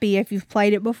happy if you've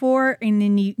played it before, and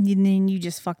then you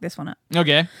just fuck this one up.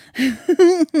 Okay.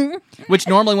 Which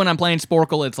normally when I'm playing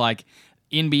Sporkle, it's like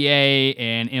NBA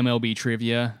and MLB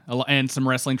trivia and some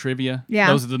wrestling trivia. Yeah.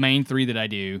 Those are the main three that I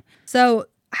do. So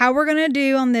how we're going to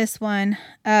do on this one,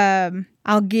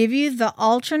 I'll give you the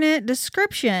alternate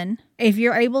description. If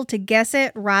you're able to guess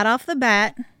it right off the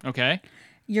bat, Okay.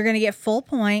 you're going to get full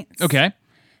points. Okay.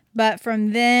 But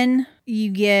from then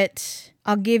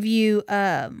I'll give you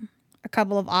a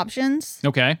couple of options,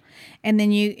 Okay. and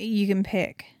then you can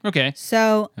pick. Okay.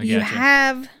 So you gotcha.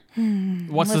 have,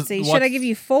 Let's see, should I give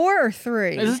you 4 or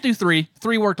 3? Let's do 3.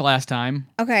 3 worked last time.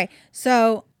 Okay,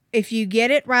 so if you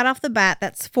get it right off the bat,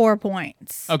 that's 4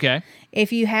 points. Okay.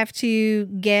 If you have to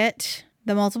get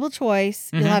the multiple choice,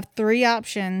 you'll have 3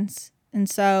 options. And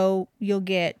so you'll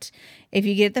get, if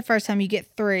you get it the first time, you get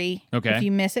 3. Okay. If you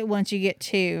miss it once, you get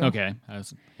 2. Okay.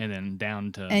 And then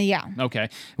down to... Yeah. Okay.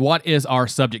 What is our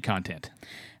subject content?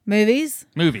 Movies.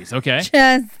 Movies. Okay.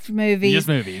 Just movies. Just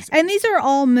movies. And these are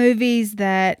all movies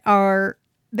that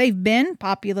they've been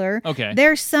popular. Okay.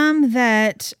 There's some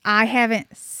that I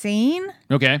haven't seen.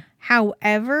 Okay.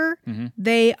 However,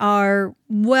 they are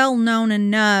well known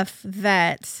enough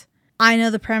that I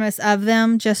know the premise of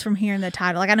them just from hearing the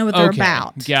title. Like, I know what they're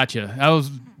about. Gotcha.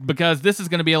 Because this is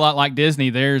going to be a lot like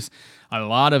Disney. There's a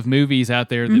lot of movies out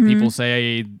there that people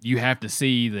say you have to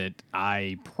see that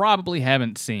I probably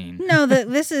haven't seen. No,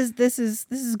 this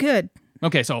is good.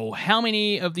 Okay, so how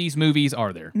many of these movies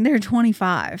are there? They're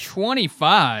 25.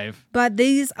 25? But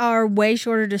these are way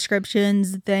shorter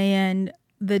descriptions than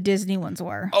the Disney ones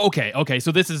were. Okay.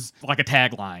 So this is like a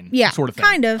tagline sort of thing.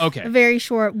 Kind of. Okay. A very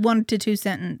short 1 to 2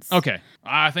 sentence. Okay.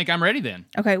 I think I'm ready then.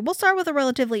 Okay, we'll start with a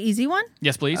relatively easy one.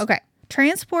 Yes, please. Okay.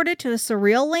 Transported to a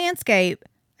surreal landscape,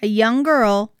 a young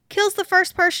girl kills the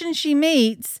first person she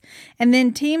meets and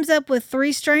then teams up with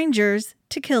 3 strangers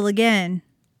to kill again.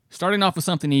 Starting off with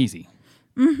something easy.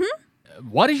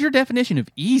 What is your definition of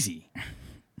easy?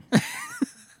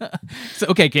 So,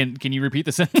 okay, can you repeat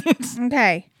the sentence?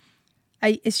 Okay.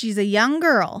 She's a young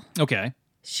girl. Okay.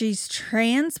 She's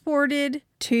transported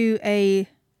to a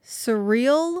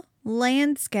surreal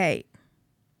landscape.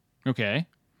 Okay.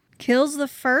 kills the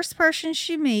first person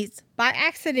she meets by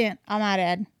accident, I might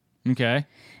add. Okay.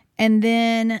 And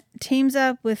then teams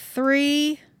up with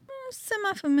 3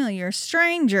 semi-familiar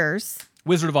strangers.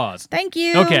 Wizard of Oz. Thank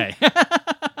you. Okay.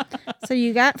 So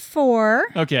you got 4.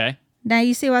 Okay. Now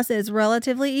you see why I said it's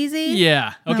relatively easy?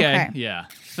 Yeah. Okay. Okay. Yeah.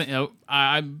 So,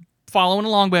 I'm following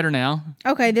along better now.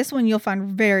 Okay, this one you'll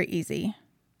find very easy.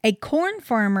 A corn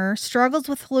farmer struggles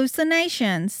with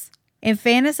hallucinations and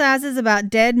fantasizes about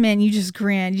dead men. You just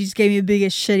grinned. You just gave me the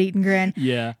biggest shit-eating grin.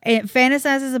 Yeah. It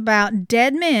fantasizes about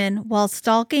dead men while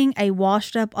stalking a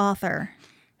washed-up author.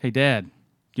 Hey, Dad,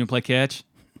 you want to play catch?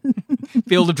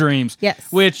 Field of Dreams.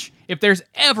 Yes. Which, if there's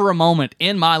ever a moment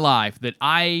in my life that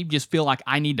I just feel like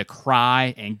I need to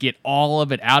cry and get all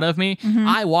of it out of me,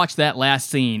 I watch that last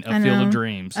scene of I Field know. of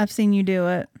Dreams. I've seen you do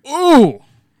it. Ooh!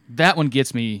 That one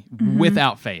gets me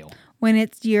without fail. When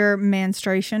it's your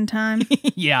menstruation time.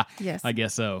 Yeah. Yes. I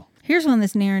guess so. Here's one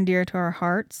that's near and dear to our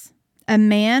hearts. A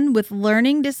man with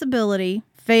learning disability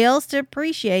fails to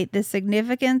appreciate the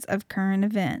significance of current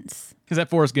events. Is that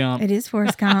Forrest Gump? It is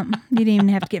Forrest Gump. You didn't even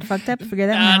have to get fucked up to figure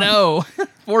that one I out. know.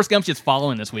 Forrest Gump's just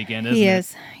following this weekend, isn't He it?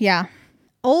 is. Yeah.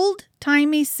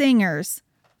 Old-timey singers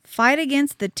fight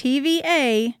against the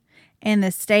TVA and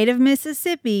the state of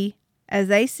Mississippi as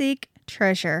they seek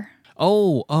treasure.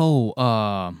 Oh.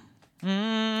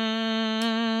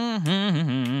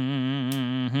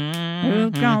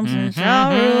 Who comes in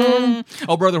sorrow?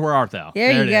 Oh, Brother, Where Art Thou?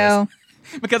 There you it go.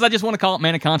 is. Because I just want to call it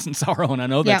Man of Constant Sorrow, and I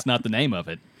know that's not the name of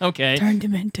it. Okay. Turned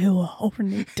him into a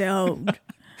horny toad.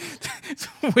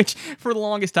 Which, for the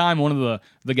longest time, one of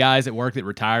the guys at work that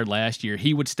retired last year,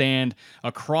 he would stand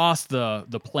across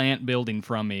the plant building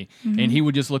from me, and he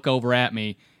would just look over at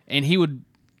me, and he would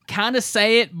kind of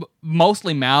say it,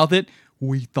 mostly mouth it,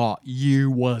 "We thought you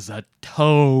was a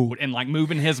toad," and like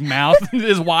moving his mouth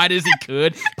as wide as he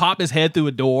could, pop his head through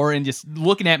a door, and just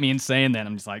looking at me and saying that.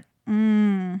 I'm just like,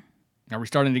 Are we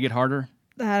starting to get harder?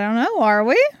 I don't know. Are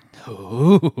we?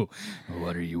 Ooh,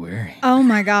 what are you wearing? Oh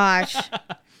my gosh.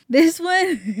 This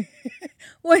one,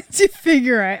 once you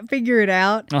figure it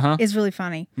out, is really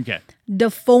funny. Okay.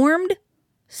 Deformed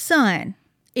son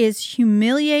is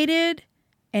humiliated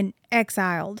and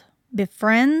exiled,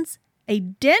 befriends a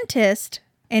dentist,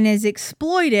 and is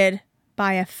exploited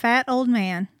by a fat old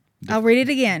man. I'll read it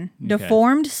again. Okay.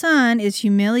 Deformed son is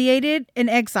humiliated and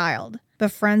exiled,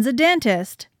 befriends a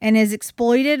dentist, and is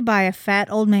exploited by a fat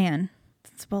old man.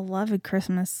 It's a beloved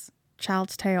Christmas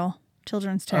children's tale.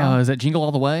 Is that Jingle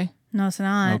All the Way? No, it's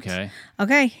not. Okay.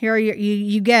 Okay, here are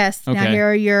you guessed. Now Okay. here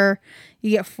are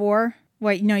you get 4.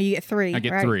 Wait, no, you get 3. I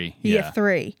get right? 3, You yeah. get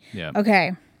 3. Yeah.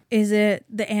 Okay. Is it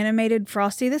the animated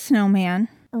Frosty the Snowman,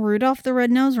 Rudolph the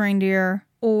Red-Nosed Reindeer,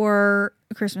 or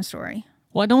A Christmas Story?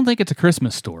 Well, I don't think it's A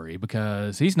Christmas Story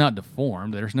because he's not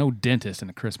deformed. There's no dentist in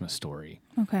A Christmas Story.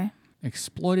 Okay.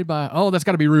 Exploited by... Oh, that's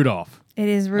got to be Rudolph. It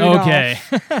is Rudolph. Okay.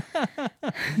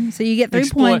 So you get 3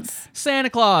 points. Santa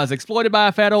Claus, exploited by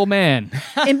a fat old man.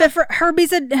 But for Herbie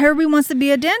wants to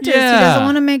be a dentist. Yeah. He doesn't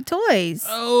want to make toys.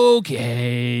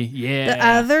 Okay. Yeah. The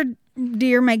other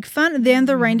deer make fun. Then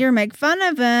the reindeer make fun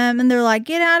of him, and they're like,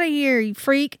 "Get out of here, you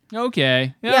freak!"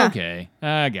 Okay. Yeah. Okay.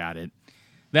 I got it.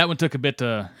 That one took a bit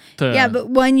to Yeah, but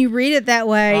when you read it that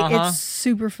way, Uh-huh. it's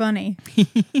super funny.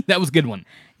 that was a good one.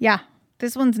 Yeah,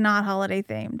 this one's not holiday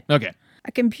themed. Okay.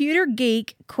 A computer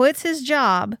geek quits his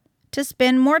job to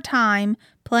spend more time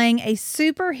playing a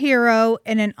superhero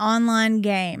in an online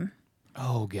game.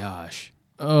 Oh, gosh.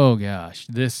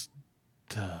 This...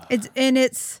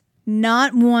 It's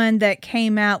not one that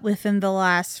came out within the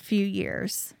last few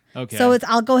years. Okay. So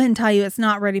I'll go ahead and tell you it's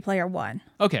not Ready Player One.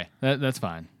 Okay. That's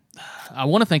fine. I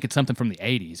want to think it's something from the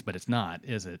 80s, but it's not,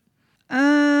 is it?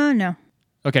 No.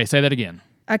 Okay, say that again.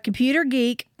 A computer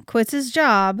geek quits his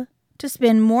job to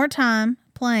spend more time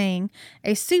playing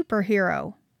a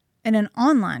superhero in an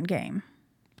online game.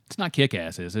 It's not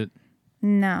Kick-Ass, is it?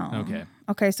 No. Okay.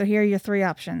 Okay, so here are your 3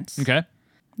 options. Okay.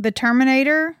 The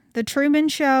Terminator, The Truman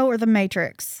Show, or The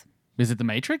Matrix. Is it The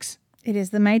Matrix? It is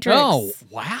The Matrix. Oh,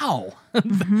 wow.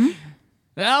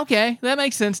 Okay, that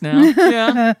makes sense now.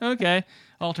 Yeah, okay.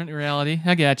 Alternate reality.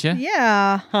 I gotcha.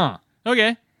 Yeah. Huh.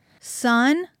 Okay.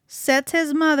 Son sets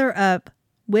his mother up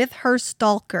with her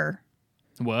stalker.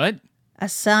 What? A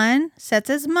son sets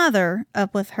his mother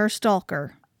up with her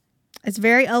stalker. It's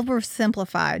very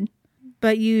oversimplified,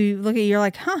 but you look at it, you're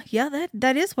like, yeah,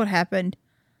 that is what happened.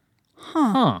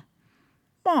 Huh.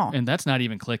 Oh, And that's not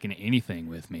even clicking anything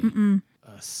with me.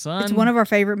 A son. it's one of our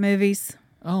favorite movies.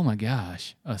 Oh my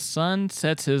gosh. A son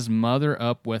sets his mother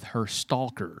up with her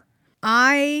stalker.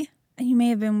 We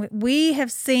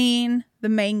have seen the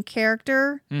main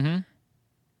character Mm-hmm.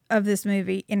 of this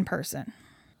movie in person.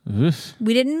 Oof.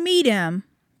 We didn't meet him,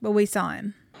 but we saw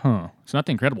him. Huh. It's not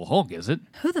the Incredible Hulk, is it?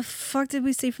 Who the fuck did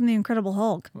we see from the Incredible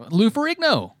Hulk? Lou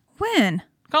Ferrigno. When?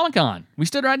 Comic-Con. We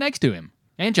stood right next to him.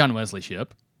 And John Wesley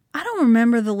Shipp. I don't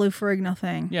remember the Lou Ferrigno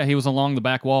thing. Yeah, he was along the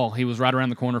back wall. He was right around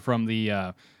the corner from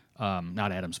the,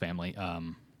 not Addams Family,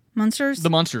 Munsters? the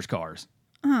Munsters cars.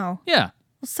 Oh. Yeah.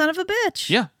 Well, son of a bitch.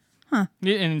 Yeah. Huh.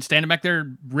 Yeah, and standing back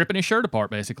there ripping his shirt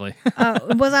apart, basically.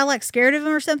 Was I like scared of him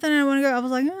or something? And I want to go. I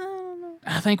was like, oh.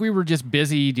 I think we were just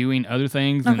busy doing other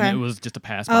things, and Okay. it was just a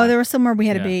pass by. Oh, there was somewhere we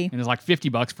had Yeah. to be. And it was like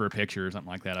 $50 for a picture or something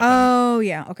like that, I Oh,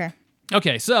 yeah. Okay. think.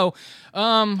 Okay, so,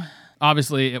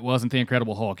 obviously it wasn't the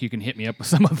Incredible Hulk. You can hit me up with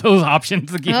some of those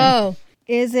options again. Oh,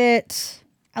 is it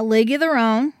A League of Their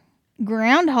Own,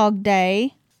 Groundhog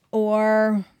Day,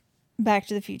 or Back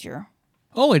to the Future?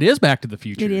 Oh, it is Back to the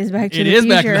Future. It is Back to It the is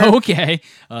Back Future. okay.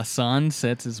 A son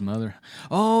sets his mother.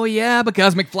 Oh, yeah,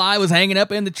 because McFly was hanging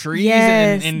up in the trees.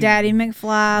 Yes, and Daddy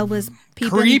McFly was peeping.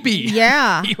 creepy.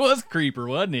 Yeah. He was a creeper,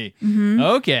 wasn't he? Mm-hmm.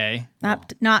 Okay. Not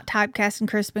typecasting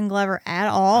Crispin Glover at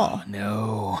all.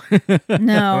 No.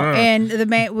 No. And the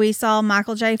man we saw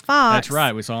Michael J. Fox. That's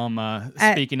right. We saw him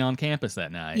speaking on campus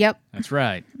that night. Yep. That's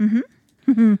right.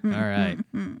 Mm-hmm. All right.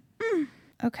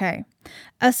 Okay.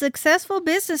 A successful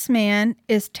businessman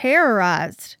is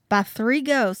terrorized by 3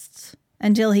 ghosts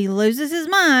until he loses his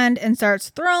mind and starts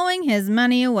throwing his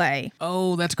money away.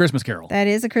 Oh, that's Christmas Carol. That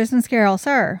is A Christmas Carol,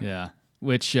 sir. Yeah.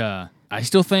 Which I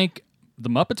still think the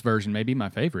Muppets version may be my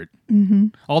favorite. Mm-hmm.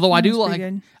 Although I do That's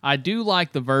pretty good.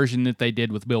 like the version that they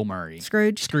did with Bill Murray.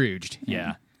 Scrooge. Scrooged.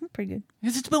 Yeah. That's pretty good.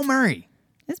 It's Bill Murray.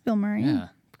 It's Bill Murray. Yeah.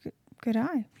 Good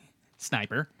eye.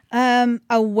 Sniper. A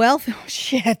wealthy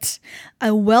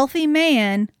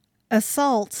man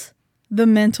assaults the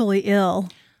mentally ill.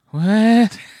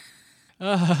 What?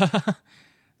 And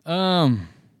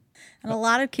a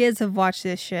lot of kids have watched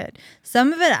this shit.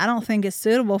 Some of it I don't think is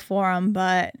suitable for them,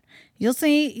 but you'll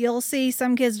see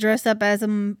some kids dressed up as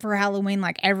them for Halloween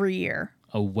like every year.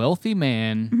 A wealthy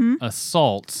man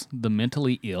assaults the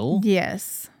mentally ill.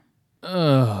 Yes.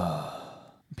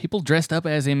 People dressed up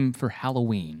as him for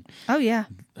Halloween. Oh yeah.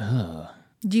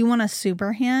 Do you want a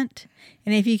super hint?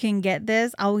 And if you can get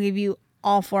this, I'll give you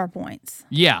all 4 points.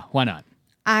 Yeah, why not?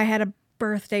 I had a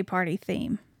birthday party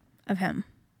theme of him.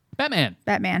 Batman.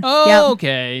 Batman. Oh, Yep.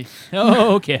 okay.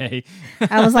 Oh, okay.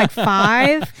 I was like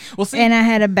 5, Well, see, and I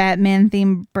had a Batman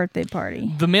themed birthday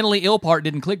party. the mentally ill part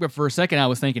didn't click, but for a second I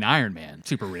was thinking Iron Man.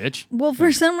 Super rich. Well,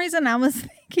 for some reason, I was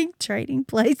thinking Trading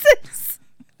Places.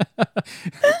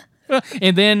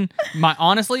 And then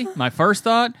my first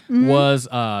thought was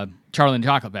Charlie and the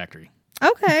Chocolate Factory.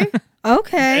 Okay.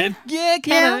 Okay.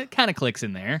 Yeah, kind of clicks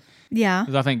in there. Yeah.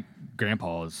 Because I think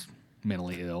Grandpa is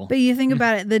mentally ill. But you think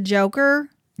about it, the Joker,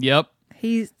 Yep.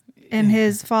 he's and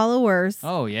his followers.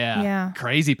 Oh, yeah. Yeah.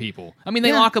 Crazy people. I mean, they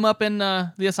Yeah. lock him up in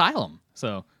the asylum.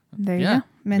 So, There you yeah. go.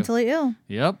 Mentally ill.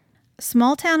 Yep.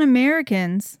 Small town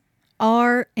Americans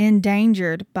are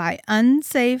endangered by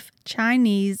unsafe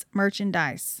Chinese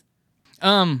merchandise.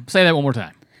 Say that one more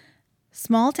time.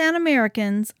 Small town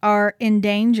Americans are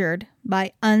endangered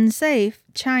by unsafe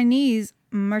Chinese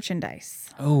merchandise.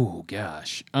 Oh,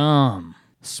 gosh.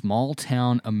 Small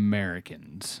town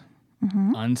Americans.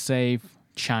 Unsafe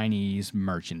Chinese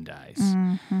merchandise.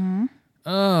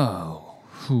 Oh.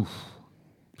 Whew.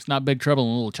 It's not Big Trouble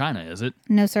in Little China, is it?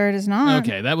 No, sir, it is not.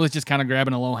 Okay, that was just kind of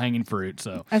grabbing a low-hanging fruit,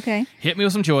 so Okay. hit me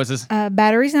with some choices.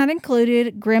 Batteries not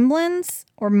included, Gremlins,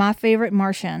 or My Favorite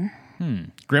Martian.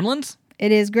 Gremlins?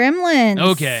 It is Gremlins.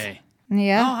 Okay.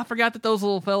 Yeah. Oh, I forgot that those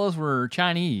little fellas were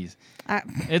Chinese. I-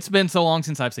 It's been so long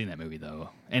since I've seen that movie, though.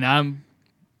 And I'm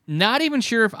not even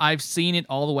sure if I've seen it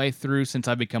all the way through since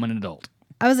I've become an adult.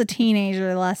 I was a teenager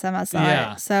the last time I saw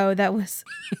Yeah. it. So that was,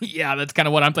 Yeah, that's kind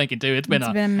of what I'm thinking, too. It's been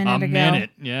a minute ago. minute.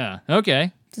 Yeah.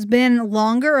 Okay. it's been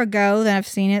longer ago than I've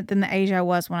seen it than the age I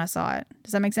was when I saw it.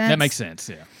 Does that make sense? That makes sense,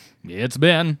 yeah. It's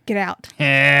been. Get out.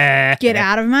 Get Get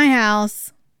out of my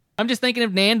house. I'm just thinking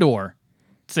of Nandor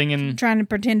singing, Trying to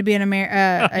pretend to be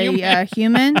a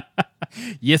human.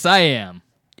 Yes, I Am.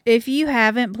 If you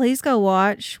haven't, please go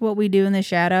watch What We Do in the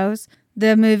Shadows.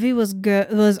 The movie was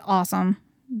good. It was awesome.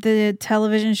 The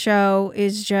television show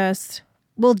is just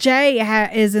Jay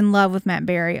is in love with Matt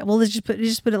Berry. Well, let's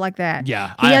just put it like that.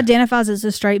 Yeah, he identifies as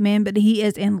a straight man, but he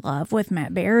is in love with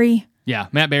Matt Berry. Yeah,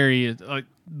 Matt Berry is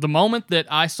the moment that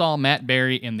I saw Matt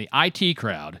Berry in the IT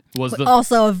Crowd was the.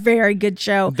 Also, a very good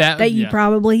show that you yeah.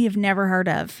 probably have never heard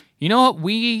of. You know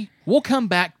what? We'll come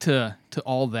back to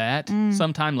all that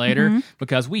sometime later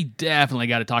because we definitely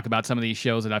got to talk about some of these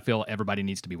shows that I feel everybody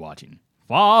needs to be watching.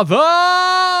 Father,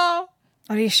 Are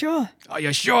you sure? are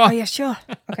you sure? Are you sure?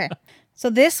 Okay. So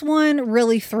this one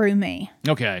really threw me.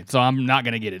 Okay, so I'm not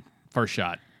going to get it first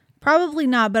shot. Probably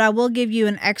not, but I will give you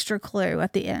an extra clue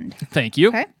at the end. Thank you.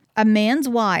 Okay. A man's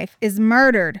wife is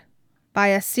murdered by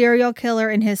a serial killer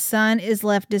and his son is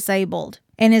left disabled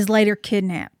and is later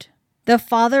kidnapped. The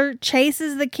father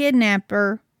chases the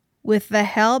kidnapper with the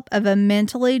help of a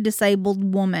mentally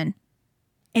disabled woman.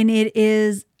 And it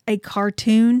is a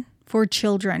cartoon for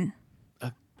children.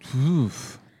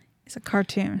 Oof. It's a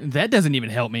cartoon. That doesn't even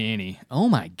help me any. Oh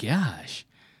my gosh.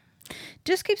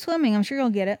 Just keep swimming. I'm sure you'll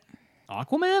get it.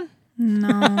 Aquaman?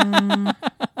 No.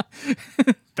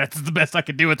 That's the best I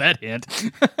could do with that hint.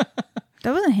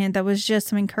 That wasn't a hint. That was just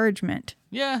some encouragement.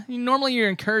 Yeah, normally your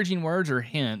encouraging words are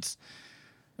hints.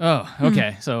 Oh,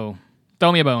 okay. So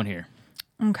throw me a bone here.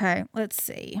 Okay, let's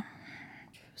see.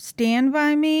 Stand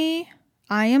By Me,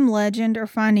 I Am Legend, or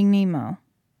Finding Nemo?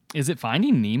 Is it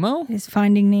Finding Nemo? It's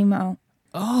Finding Nemo.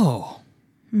 Oh.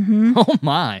 Oh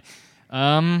my.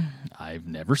 I've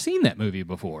never seen that movie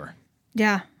before.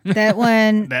 Yeah, that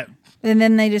one. That And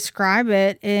then they describe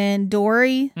it in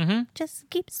Dory. Mm-hmm. Just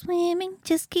keep swimming.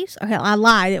 Just keep. Okay, I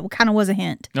lied. It kind of was a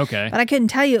hint. Okay. But I couldn't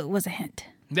tell you it was a hint.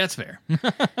 That's fair.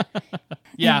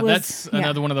 Yeah, that's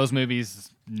another one of those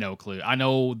movies, no clue. I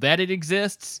know that it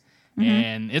exists,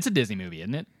 and it's a Disney movie,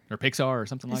 isn't it? Or Pixar or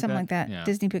something like that? Something like that. Yeah.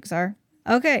 Disney Pixar.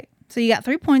 Okay, so you got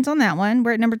 3 points on that one.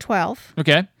 We're at number 12.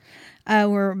 Okay.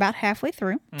 We're about halfway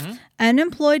through.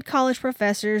 Unemployed college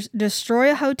professors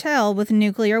destroy a hotel with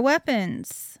nuclear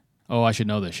weapons. Oh, I should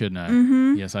know this, shouldn't I?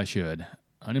 Yes, I should.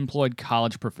 Unemployed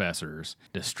college professors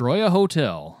destroy a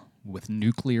hotel with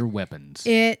nuclear weapons.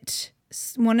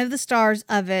 One of the stars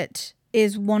of it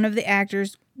is one of the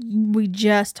actors we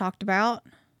just talked about.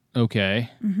 Okay.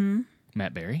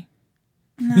 Matt Berry?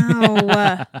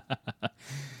 No.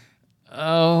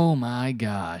 Oh my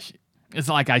gosh. It's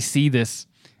like I see this,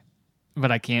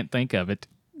 but I can't think of it.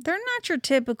 They're not your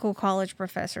typical college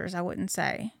professors, I wouldn't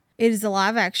say. It is a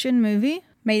live action movie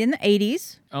made in the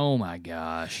 80s. Oh my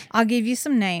gosh. I'll give you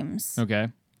some names. Okay.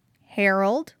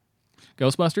 Harold.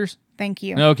 Ghostbusters? Thank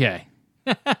you. Okay.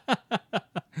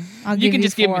 I'll You give can you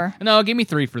just 4. give me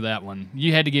 3 for that one.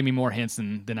 You had to give me more hints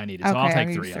than I needed, so I'll Okay,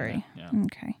 take give 3. you 3. Yeah.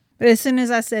 Okay. But as soon as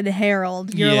I said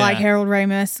Harold, you're Yeah. like Harold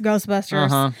Ramis, Ghostbusters.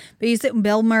 Uh-huh. But you said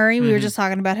Bill Murray. We were just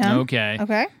talking about him. Okay.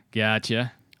 Okay.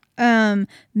 Gotcha.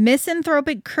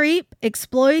 Misanthropic creep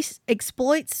exploits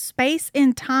space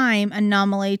and time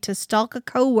anomaly to stalk a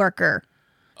coworker.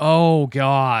 Oh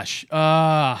gosh.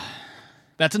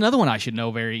 That's another one I should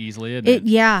know very easily, isn't it?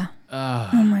 Yeah.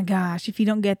 Oh my gosh! If you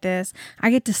don't get this,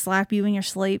 I get to slap you in your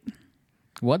sleep.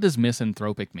 What does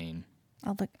misanthropic mean?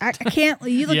 I'll look. I can't.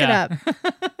 You look Yeah. it up.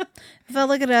 If I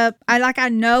look it up, I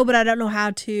know, but I don't know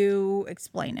how to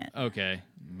explain it. Okay.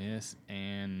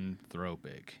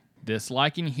 Misanthropic.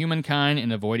 Disliking humankind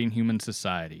and avoiding human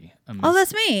society. Oh,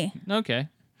 that's me. Okay.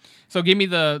 So give me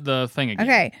the thing again.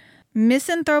 Okay.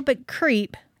 Misanthropic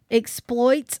creep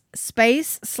exploits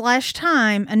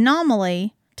space/time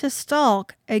anomaly to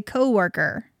stalk a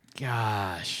coworker.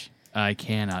 Gosh. I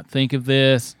cannot think of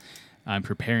this. I'm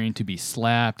preparing to be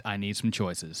slapped. I need some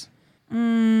choices.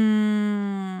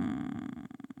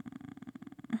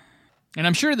 And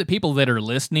I'm sure that people that are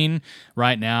listening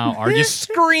right now are just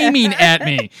screaming at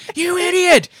me. You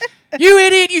idiot! You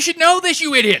idiot! You should know this,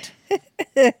 you idiot!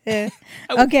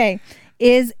 Okay.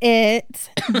 Is it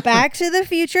Back to the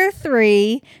Future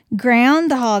 3,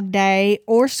 Groundhog Day,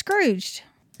 or Scrooged?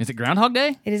 Is it Groundhog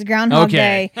Day? It is Groundhog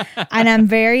Okay. Day. And I'm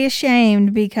very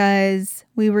ashamed because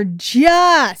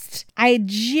I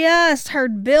just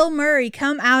heard Bill Murray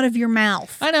come out of your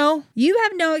mouth. I know. You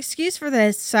have no excuse for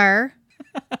this, sir.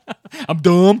 I'm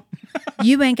dumb.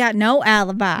 You ain't got no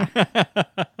alibi. All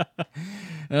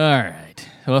right.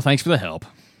 Well, thanks for the help.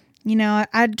 You know,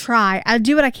 I'd try. I'd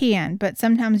do what I can, but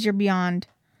sometimes you're beyond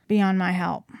my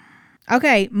help.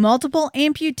 Okay, multiple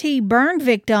amputee burn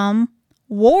victim,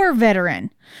 war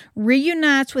veteran,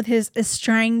 reunites with his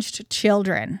estranged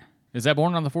children. Is that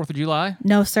Born on the 4th of July?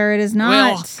 No, sir, it is not.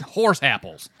 Well, horse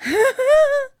apples.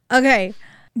 Okay,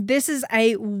 this is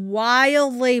a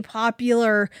wildly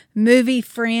popular movie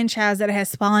franchise that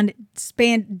has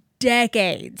spanned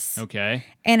decades Okay.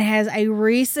 and has a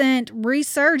recent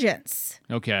resurgence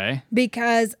Okay.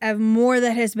 because of more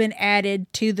that has been added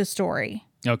to the story.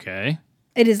 Okay.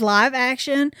 It is live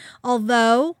action,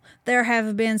 although there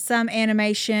have been some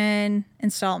animation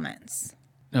installments.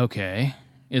 Okay.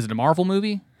 Is it a Marvel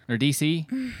movie or DC?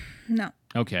 No.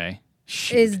 Okay.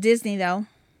 Shoot. It is Disney, though.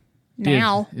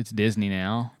 Now. It's Disney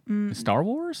now. Star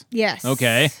Wars? Yes.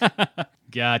 Okay.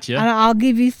 Gotcha. I'll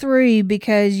give you 3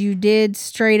 because you did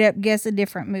straight up guess a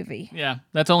different movie. Yeah,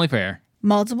 that's only fair.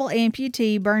 multiple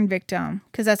amputee burn victim,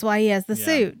 because that's why he has the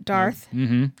suit, Darth.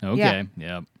 Mm-hmm. Okay.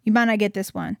 Yep. You might not get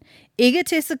this one.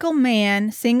 Egotistical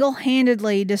man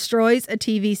single-handedly destroys a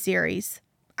TV series.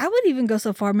 I would even go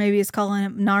so far, maybe it's calling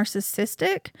him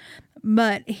narcissistic,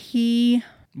 but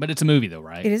it's a movie though,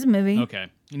 right? it is a movie. Okay.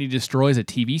 And he destroys a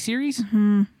TV series?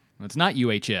 Mm-hmm. It's not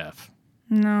UHF.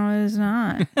 No, it is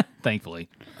not. Thankfully.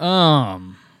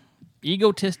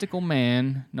 Egotistical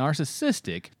man,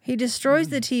 narcissistic. He destroys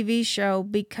the TV show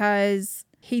because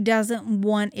he doesn't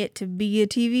want it to be a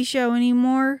TV show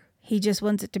anymore. He just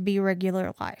wants it to be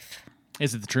regular life.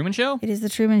 Is it the Truman Show? It is the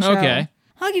Truman Show. Okay.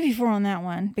 I'll give you 4 on that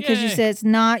one because you Yay. said it's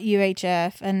not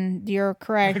UHF, and you're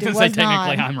correct. It I was was going to say,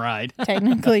 technically, not. I'm right.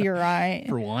 Technically, you're right.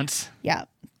 For once. Yeah.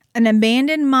 An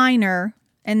abandoned minor,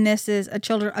 and this is a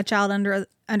child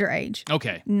underage,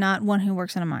 Okay. not one who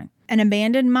works in a mine. An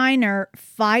abandoned minor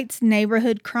fights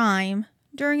neighborhood crime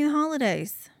during the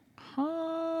holidays.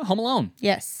 Home Alone.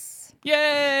 Yes.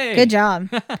 Yay! Good job.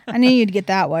 I knew you'd get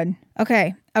that one.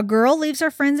 Okay. A girl leaves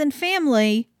her friends and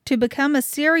family to become a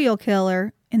serial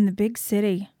killer in the big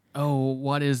city. Oh,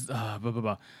 what is...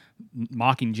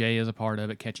 Mockingjay is a part of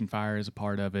it. Catching Fire is a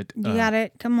part of it. You got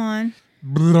it. Come on.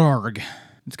 Blarg.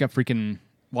 It's got freaking...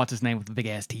 What's his name with the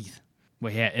big-ass teeth?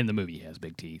 Well, yeah, in the movie he has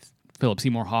big teeth. Philip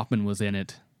Seymour Hoffman was in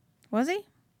it. Was he?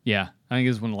 Yeah, I think it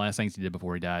was one of the last things he did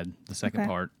before he died, the second Okay.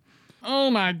 part.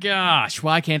 Oh my gosh,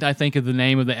 why can't I think of the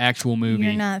name of the actual movie?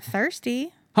 You're not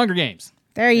thirsty. Hunger Games.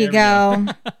 There you go.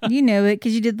 You knew it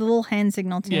because you did the little hand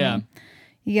signal to Yeah. me.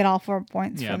 You get all 4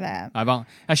 points Yeah. for that.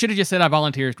 I should have just said I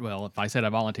volunteered. Well, if I said I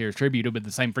volunteered tribute, it would be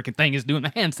the same freaking thing as doing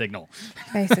the hand signal.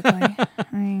 Basically. I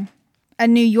mean, a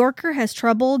New Yorker has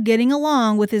trouble getting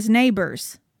along with his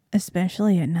neighbors,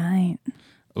 especially at night.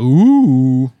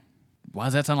 Ooh. Why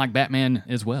does that sound like Batman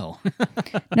as well?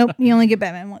 Nope, you only get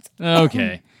Batman once.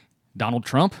 Okay. Donald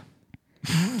Trump?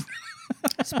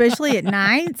 Especially at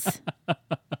nights.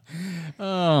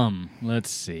 Let's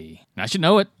see. I should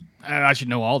know it. I should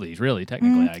know all these, really,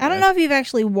 technically. I I don't know if you've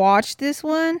actually watched this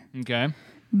one, Okay.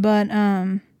 but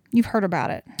you've heard about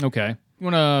it. Okay. You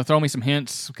want to throw me some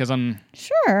hints? Because I'm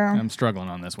Sure. struggling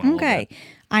on this one a little Okay. bit.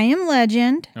 I Am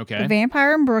Legend, Okay. The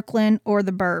Vampire in Brooklyn, or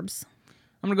The Burbs.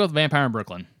 I'm going to go with Vampire in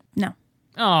Brooklyn. No.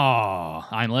 Oh,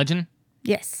 I'm Legend?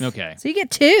 Yes. Okay. So you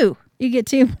get 2. You get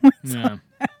 2 points. Yeah.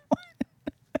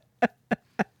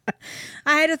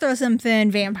 I had to throw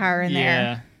something vampire in Yeah.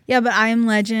 there. Yeah, but I Am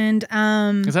Legend.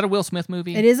 Is that a Will Smith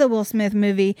movie? It is a Will Smith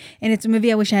movie, and it's a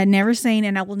movie I wish I had never seen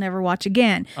and I will never watch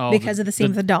again because of the scene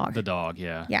with the dog. The dog,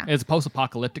 yeah. Yeah. It's a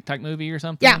post-apocalyptic type movie or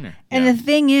something? Yeah. Or- And the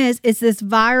thing is, it's this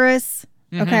virus.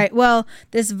 Mm-hmm. Okay. Well,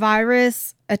 this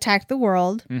virus attacked the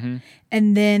world, Mm-hmm.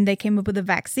 and then they came up with a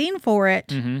vaccine for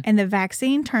it, and the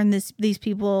vaccine turned these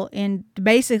people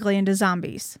basically into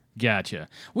zombies. Gotcha.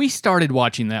 We started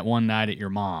watching that one night at your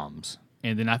mom's,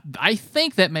 and then I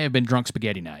think that may have been Drunk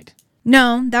Spaghetti Night.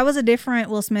 No, that was a different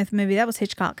Will Smith movie. That was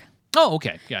Hitchcock. Oh,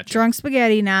 okay. Gotcha. Drunk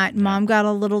Spaghetti Night. Mom got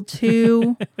a little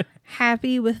too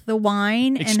happy with the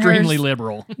wine. Extremely and her,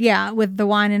 liberal. Yeah, with the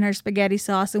wine and her spaghetti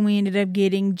sauce, and we ended up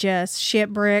getting just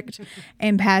shipwrecked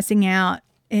and passing out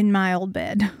in my old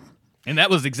bed. And that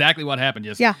was exactly what happened.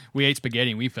 Just Yeah. We ate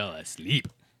spaghetti and we fell asleep.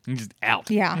 And just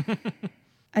out. Yeah.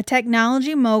 A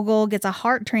technology mogul gets a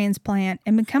heart transplant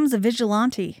and becomes a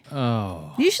vigilante.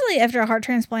 Oh. Usually after a heart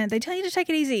transplant, they tell you to take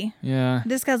it easy. Yeah.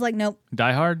 This guy's like, nope.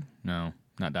 Die Hard? No,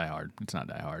 not Die Hard. It's not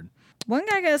Die Hard. One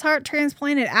guy got his heart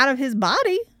transplanted out of his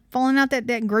body, falling out that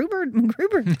Gruber.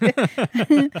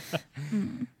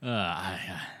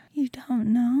 You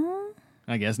don't know?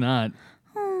 I guess not.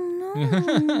 Oh,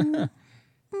 no.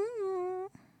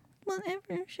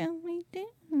 Whatever shall we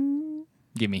do?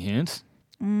 Give me hints.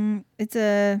 It's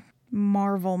a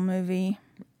Marvel movie.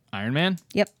 Iron Man?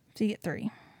 Yep. So you get 3.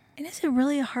 And is it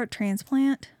really a heart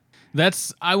transplant?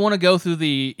 I want to go through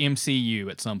the MCU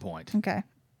at some point. Okay.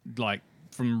 Like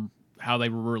from how they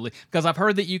were released. Because I've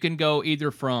heard that you can go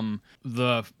either from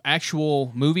the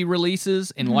actual movie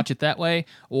releases and watch it that way,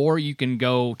 or you can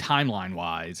go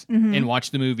timeline-wise and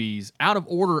watch the movies out of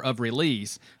order of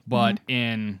release, but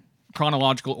in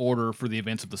chronological order for the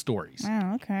events of the stories.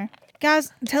 Oh, okay.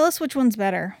 Guys, tell us which one's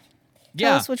better.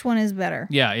 Tell us which one is better.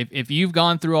 Yeah, if you've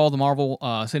gone through all the Marvel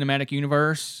Cinematic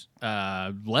Universe,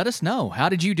 let us know. How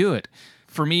did you do it?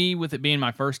 For me, with it being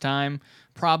my first time,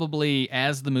 probably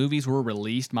as the movies were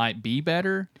released might be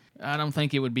better. I don't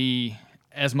think it would be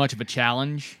as much of a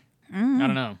challenge. I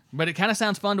don't know. But it kind of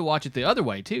sounds fun to watch it the other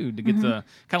way, too, to get the...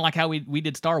 Kind of like how we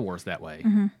did Star Wars that way.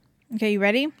 Okay, you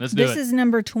ready? Let's do This it. is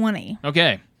number 20.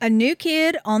 Okay. A new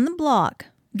kid on the block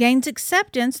gains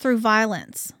acceptance through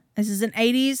violence. This is an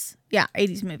 80s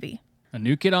movie. A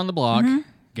new kid on the block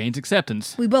Gains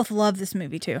acceptance. We both love this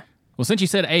movie, too. Well, since you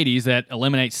said 80s, that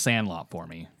eliminates Sandlot for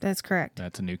me. That's correct.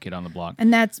 That's a new kid on the block.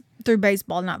 And that's through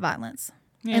baseball, not violence.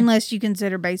 Yeah. Unless you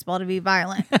consider baseball to be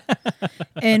violent.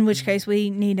 In which case,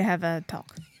 we need to have a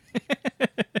talk.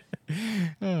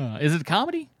 Is it a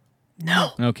comedy?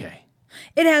 No. Okay.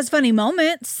 It has funny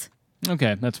moments.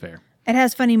 Okay, that's fair. It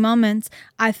has funny moments.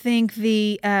 I think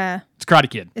It's Karate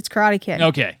Kid. it's Karate Kid.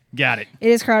 Okay, got it. It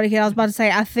is Karate Kid. I was about to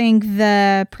say, I think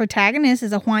the protagonist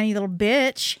is a whiny little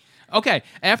bitch. Okay,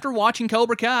 after watching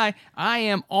Cobra Kai, I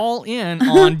am all in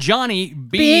on Johnny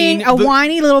Being a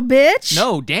whiny little bitch?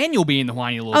 No, Daniel being the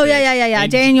whiny little Oh, bitch. yeah.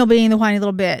 And, Daniel being the whiny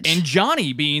little bitch. and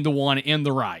Johnny being the one in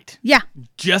the right. Yeah.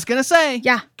 Just gonna say.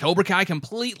 Yeah. Cobra Kai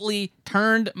completely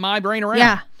turned my brain around.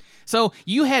 Yeah. So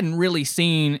you hadn't really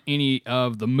seen any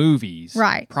of the movies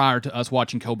Right. prior to us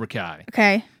watching Cobra Kai.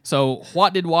 Okay. So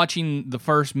what did watching the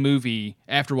first movie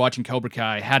after watching Cobra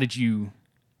Kai, how did you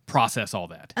process all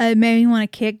that? It made me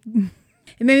want to kick.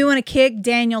 It made me want to kick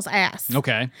Daniel's ass.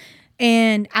 Okay.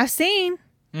 And I've seen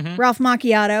Ralph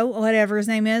Macchiato, or whatever his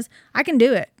name is. I can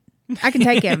do it. I can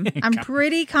take him. I'm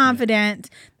pretty confident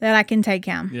that I can take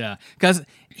him. Yeah. Because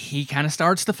he kind of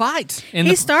starts the fight.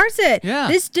 He starts it. Yeah.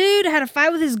 This dude had a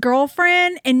fight with his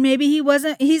girlfriend, and maybe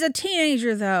he's a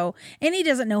teenager, though, and he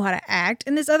doesn't know how to act.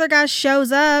 And this other guy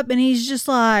shows up, and he's just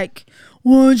like,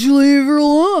 why don't you leave her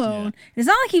alone? Yeah. It's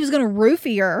not like he was going to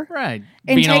roofie her. Right.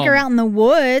 And Being take all- her out in the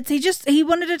woods. He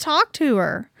wanted to talk to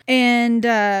her. And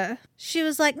she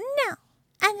was like, no.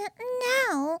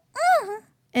 No.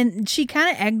 And she kind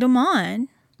of egged him on.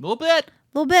 A little bit.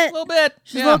 A little bit. A little bit.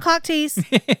 She's Yeah. a little cock tease.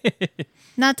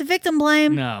 Not to victim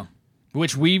blame. No.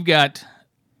 Which we've got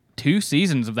 2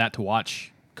 seasons of that to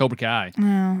watch. Cobra Kai. Oh,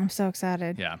 I'm so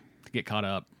excited. Yeah. To get caught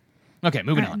up. Okay,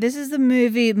 moving on. This is the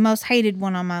movie most hated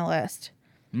one on my list.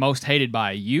 Most hated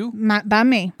by you? By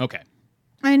me. Okay.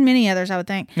 And many others, I would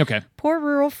think. Okay. Poor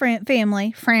rural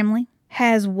family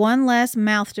has one less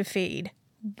mouth to feed.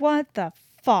 What the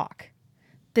fuck?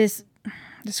 This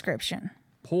description.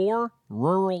 Poor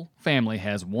rural family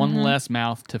has one less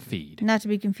mouth to feed. Not to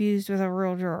be confused with a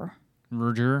rural juror.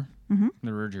 Roger.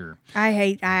 The Roger.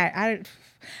 I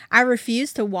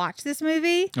refuse to watch this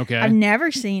movie. Okay. I've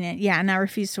never seen it. Yeah, and I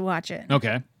refuse to watch it.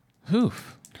 Okay.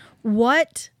 Oof.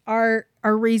 What are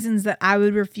reasons that I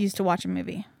would refuse to watch a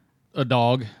movie? A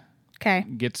dog Okay.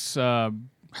 gets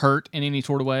hurt in any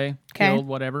sort of way, Okay. killed,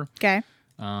 whatever. Okay.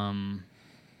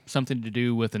 Something to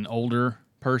do with an older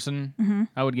person,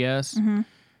 I would guess.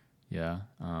 Yeah.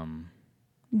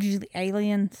 Usually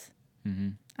aliens.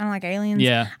 I don't like aliens.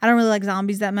 Yeah. I don't really like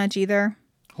zombies that much either.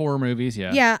 Horror movies,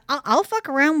 yeah. Yeah, I'll fuck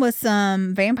around with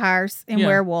some vampires and Yeah.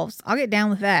 werewolves. I'll get down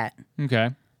with that.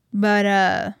 Okay. But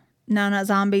no, not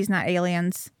zombies, not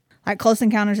aliens. Like Close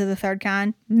Encounters of the Third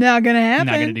Kind. Not gonna happen.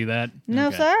 Not going to do that? No,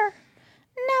 Okay. sir.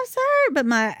 No, sir. But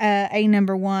my A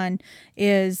number one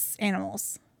is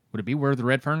animals. Would it be Where the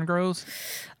Red Fern Grows?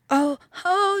 Oh,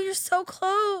 you're so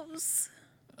close.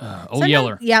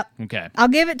 Yeller. Yep. Okay. I'll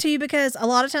give it to you because a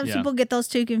lot of times Yeah. people get those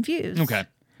two confused. Okay.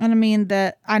 And I mean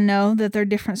that I know that they're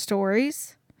different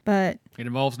stories, but It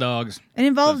involves dogs. it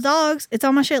involves dogs. It's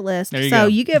on my shit list. There you So go.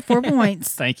 you get 4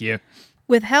 points. Thank you.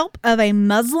 With help of a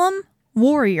Muslim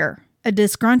warrior, a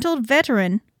disgruntled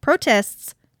veteran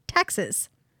protests taxes.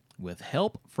 With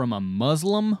help from a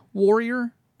Muslim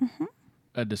warrior,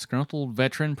 a disgruntled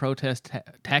veteran protests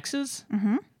taxes?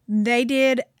 They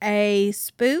did a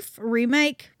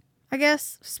remake, I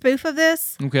guess, spoof of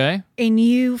this, Okay. and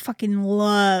you fucking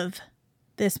love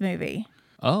this movie.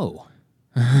 Oh.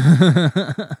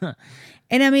 And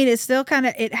I mean, it's still kind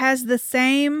of, it has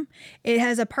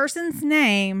a person's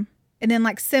name and then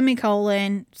like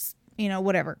semicolon,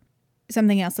 whatever,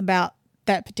 something else about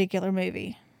that particular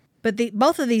movie. But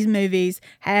both of these movies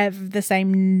have the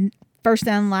same first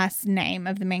and last name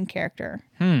of the main character.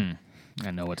 I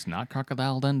know it's not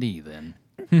Crocodile Dundee then.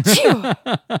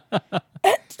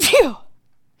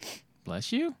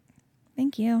 Bless you.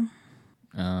 Thank you.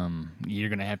 You're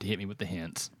going to have to hit me with the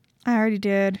hints. I already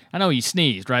did. I know you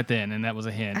sneezed right then, and that was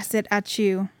a hint. I said I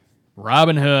chew.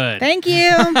 Robin Hood. Thank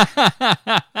you.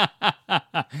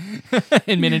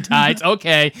 In Men in Tights.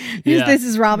 Okay. Yeah. This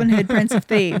is Robin Hood, Prince of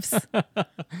Thieves.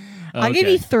 I'll give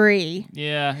Okay. you 3.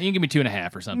 Yeah, you can give me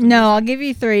 2.5 or something. No, I'll give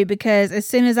you 3 because as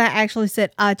soon as I actually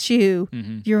said I chew,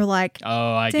 you're like,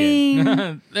 Oh, I Ding.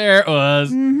 get. There it was.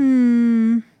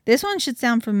 this one should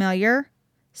sound familiar.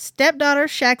 Stepdaughter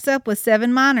shacks up with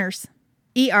 7 minors.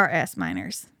 ERS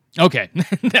minors. Okay,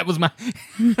 that was my.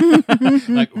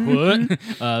 Like what?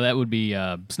 That would be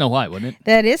Snow White, wouldn't it?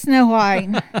 That is Snow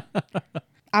White.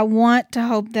 I want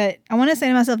to say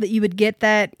to myself that you would get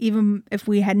that even if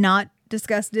we had not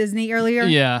discussed Disney earlier.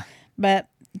 Yeah. But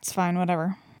It's fine,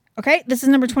 whatever. Okay, this is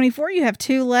number 24. You have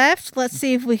 2 left. Let's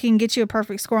see if we can get you a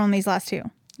perfect score on these last 2.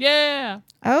 Yeah.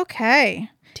 Okay.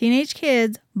 Teenage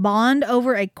kids bond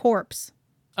over a corpse.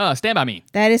 Stand By Me.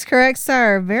 That is correct,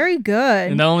 sir. Very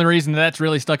good. And the only reason that's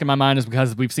really stuck in my mind is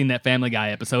because we've seen that Family Guy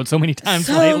episode so many times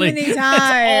So lately. many It's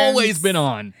times. always been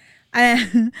on.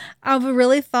 I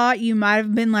really thought you might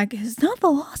have been like, it's not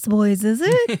the Lost Boys, is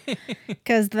it?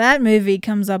 Because that movie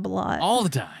comes up a lot. All the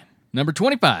time. Number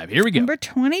 25. Here we go. Number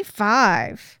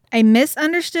 25. A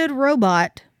misunderstood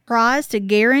robot tries to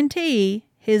guarantee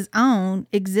his own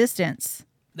existence.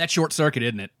 That's Short Circuit,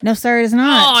 isn't it? No, sir, it is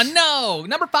not. Oh, no.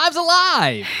 Number 5's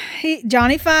alive.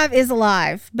 Johnny Five is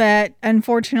alive, but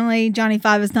unfortunately, Johnny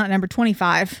Five is not number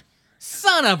 25.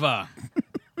 Son of a.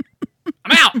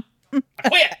 I'm out. I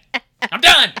quit. I'm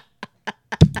done.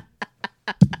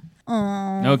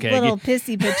 Oh, Okay, little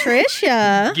pissy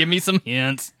Patricia. Give me some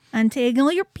hints.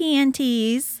 Untangle your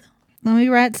panties. Let me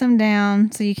write some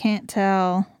down so you can't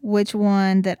tell which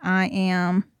one that I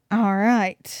am. All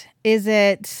right. Is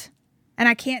it... And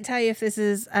I can't tell you if this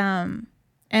is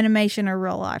animation or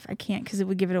real life. I can't because it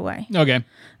would give it away. Okay.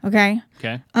 Okay.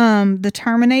 Okay. The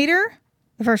Terminator,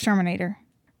 the first Terminator,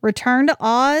 Return to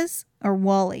Oz, or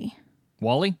Wall-E?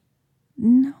 Wall-E?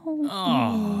 No.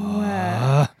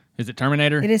 Oh. Is it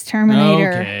Terminator? It is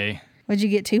Terminator. Okay. Would you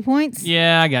get 2 points?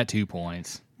 Yeah, I got 2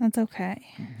 points. That's okay.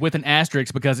 With an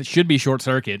asterisk because it should be Short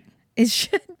Circuit. It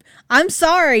should. I'm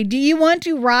sorry. Do you want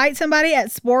to write somebody at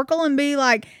Sporkle and be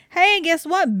like, hey, guess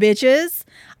what, bitches?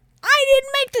 I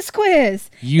didn't make this quiz.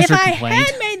 User if I complaint.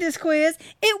 had made this quiz,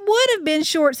 it would have been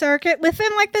Short Circuit within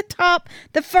like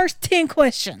the first 10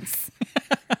 questions.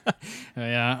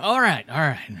 Yeah. All right.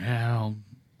 Now,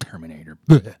 Terminator.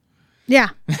 Blech. Yeah.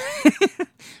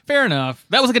 Fair enough.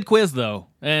 That was a good quiz, though.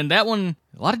 And that one,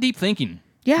 a lot of deep thinking.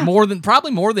 Yeah. Probably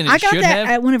more than it I got should that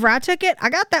have. whenever I took it. I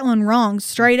got that one wrong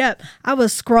straight up. I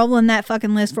was scrolling that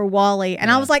fucking list for Wall-E, and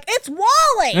I was like, "It's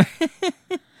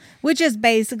Wall-E," which is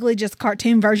basically just a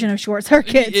cartoon version of Short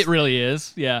Circuit. It really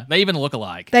is. Yeah. They even look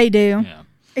alike. They do. Yeah.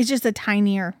 It's just a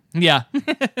tinier. Yeah.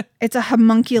 It's a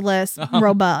homunculus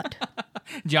robot.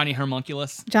 Johnny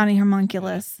Homunculus. Johnny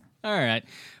Homunculus. All right.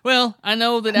 Well, I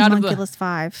know that Homunculus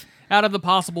 5. out of the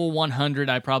possible 100,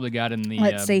 I probably got in the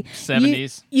Let's see.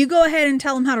 70s. You go ahead and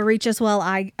tell them how to reach us while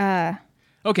I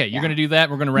Okay, you're going to do that.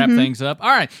 We're going to wrap things up.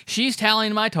 All right, she's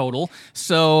tallying my total.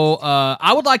 So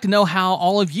I would like to know how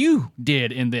all of you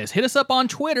did in this. Hit us up on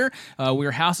Twitter. We're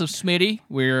House of Smitty.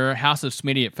 We're House of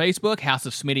Smitty at Facebook, House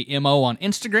of Smitty MO on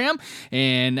Instagram.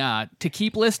 And to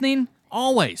keep listening,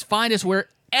 always find us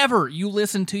wherever you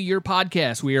listen to your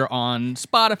podcast. We are on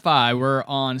Spotify. We're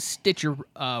on Stitcher.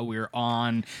 We're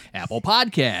on Apple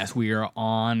Podcasts. We are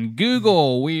on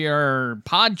Google. We are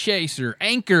Podchaser,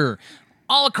 Anchor.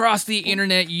 All across the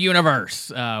internet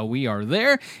universe. We are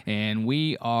there, and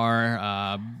we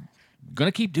are going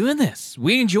to keep doing this.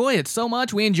 We enjoy it so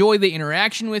much. We enjoy the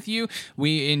interaction with you.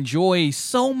 We enjoy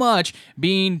so much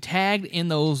being tagged in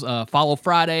those Follow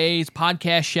Fridays,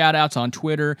 podcast shout-outs on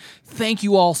Twitter. Thank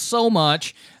you all so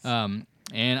much. And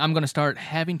I'm going to start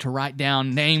having to write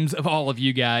down names of all of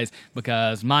you guys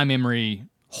because my memory...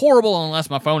 horrible unless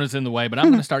my phone is in the way, but I'm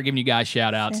going to start giving you guys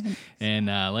shout-outs and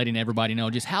letting everybody know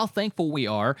just how thankful we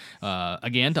are.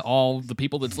 Again, to all the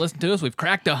people that's listened to us. We've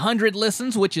cracked 100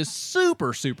 listens, which is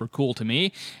super, super cool to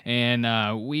me.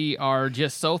 And we are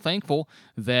just so thankful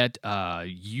that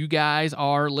you guys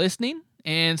are listening.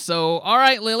 And so, all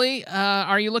right, Lily,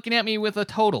 are you looking at me with a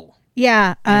total?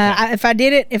 Yeah, if I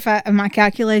did it, if my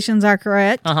calculations are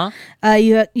correct,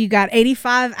 you got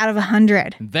 85 out of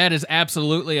 100. That is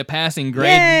absolutely a passing grade.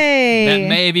 Yay! That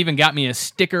may have even got me a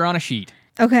sticker on a sheet.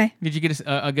 Okay, Did you get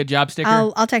a good job sticker?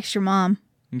 I'll text your mom.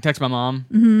 You can text my mom.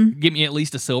 Mm-hmm. Give me at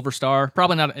least a silver star.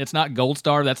 Probably not. It's not gold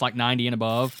star. That's like 90 and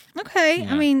above. Okay,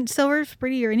 Yeah. I mean silver's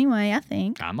prettier anyway. I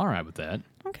think. I'm all right with that.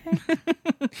 Okay.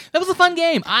 That was a fun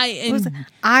game.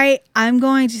 I'm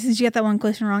going to, since you got that one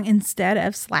question wrong, instead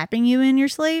of slapping you in your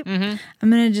sleep, I'm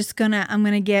gonna get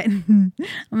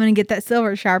that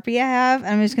silver Sharpie I have.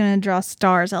 I'm just gonna draw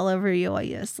stars all over you while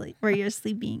you're asleep, where you're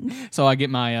sleeping. So I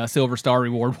get my silver star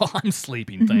reward while I'm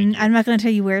sleeping. Thank you. I'm not gonna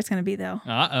tell you where it's gonna be though.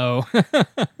 Uh-oh.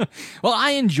 Well,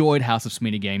 I enjoyed House of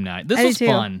Smitty game night. This I was do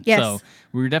too. fun. Yes. So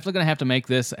we're definitely going to have to make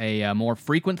this a more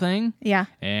frequent thing. Yeah.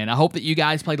 And I hope that you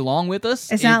guys played along with us.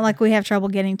 It's not like we have trouble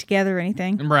getting together or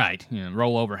anything. Right. You know,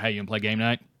 roll over. Hey, you want to play game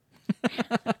night?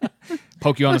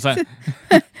 Poke you on the side.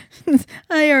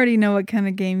 I already know what kind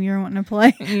of game you're wanting to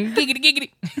play. Giggity,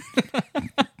 giggity.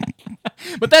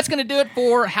 But that's going to do it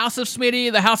for House of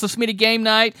Smitty, the House of Smitty game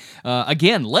night.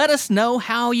 Again, let us know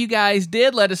how you guys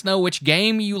did. Let us know which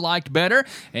game you liked better.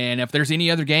 And if there's any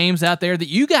other games out there that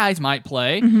you guys might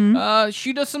play,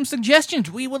 shoot us some suggestions.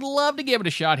 We would love to give it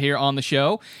a shot here on the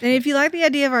show. And if you like the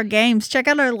idea of our games, check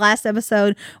out our last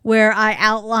episode where I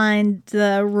outlined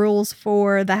the rules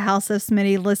for the House of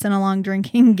Smitty listen along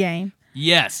drinking game.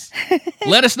 Yes.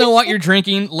 Let us know what you're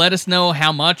drinking. Let us know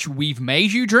how much we've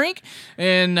made you drink.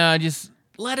 And just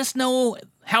let us know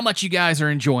how much you guys are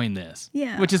enjoying this.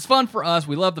 Yeah. Which is fun for us.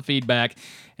 We love the feedback.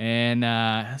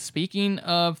 And speaking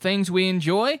of things we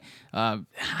enjoy, I'm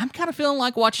kind of feeling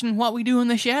like watching What We Do in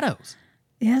the Shadows.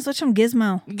 Yeah, let's watch some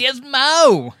Gizmo.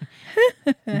 Gizmo!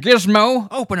 Gizmo,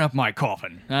 open up my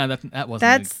coffin. That wasn't.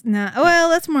 That's not. Well,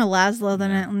 that's more Laszlo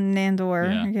than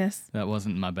Nandor, Yeah. I guess. That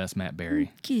wasn't my best Matt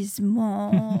Berry.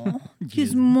 Gizmo.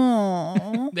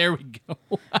 Gizmo. There we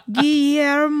go.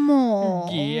 Guillermo.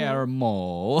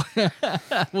 Guillermo.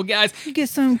 Well, guys, Get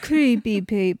some creepy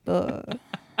paper.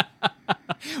 well,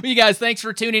 you guys, thanks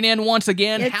for tuning in once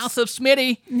again. It's- House of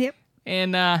Smitty Yep.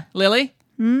 and Lily.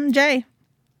 Jay.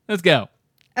 Let's go.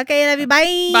 Okay, love you.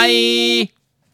 Bye. Bye.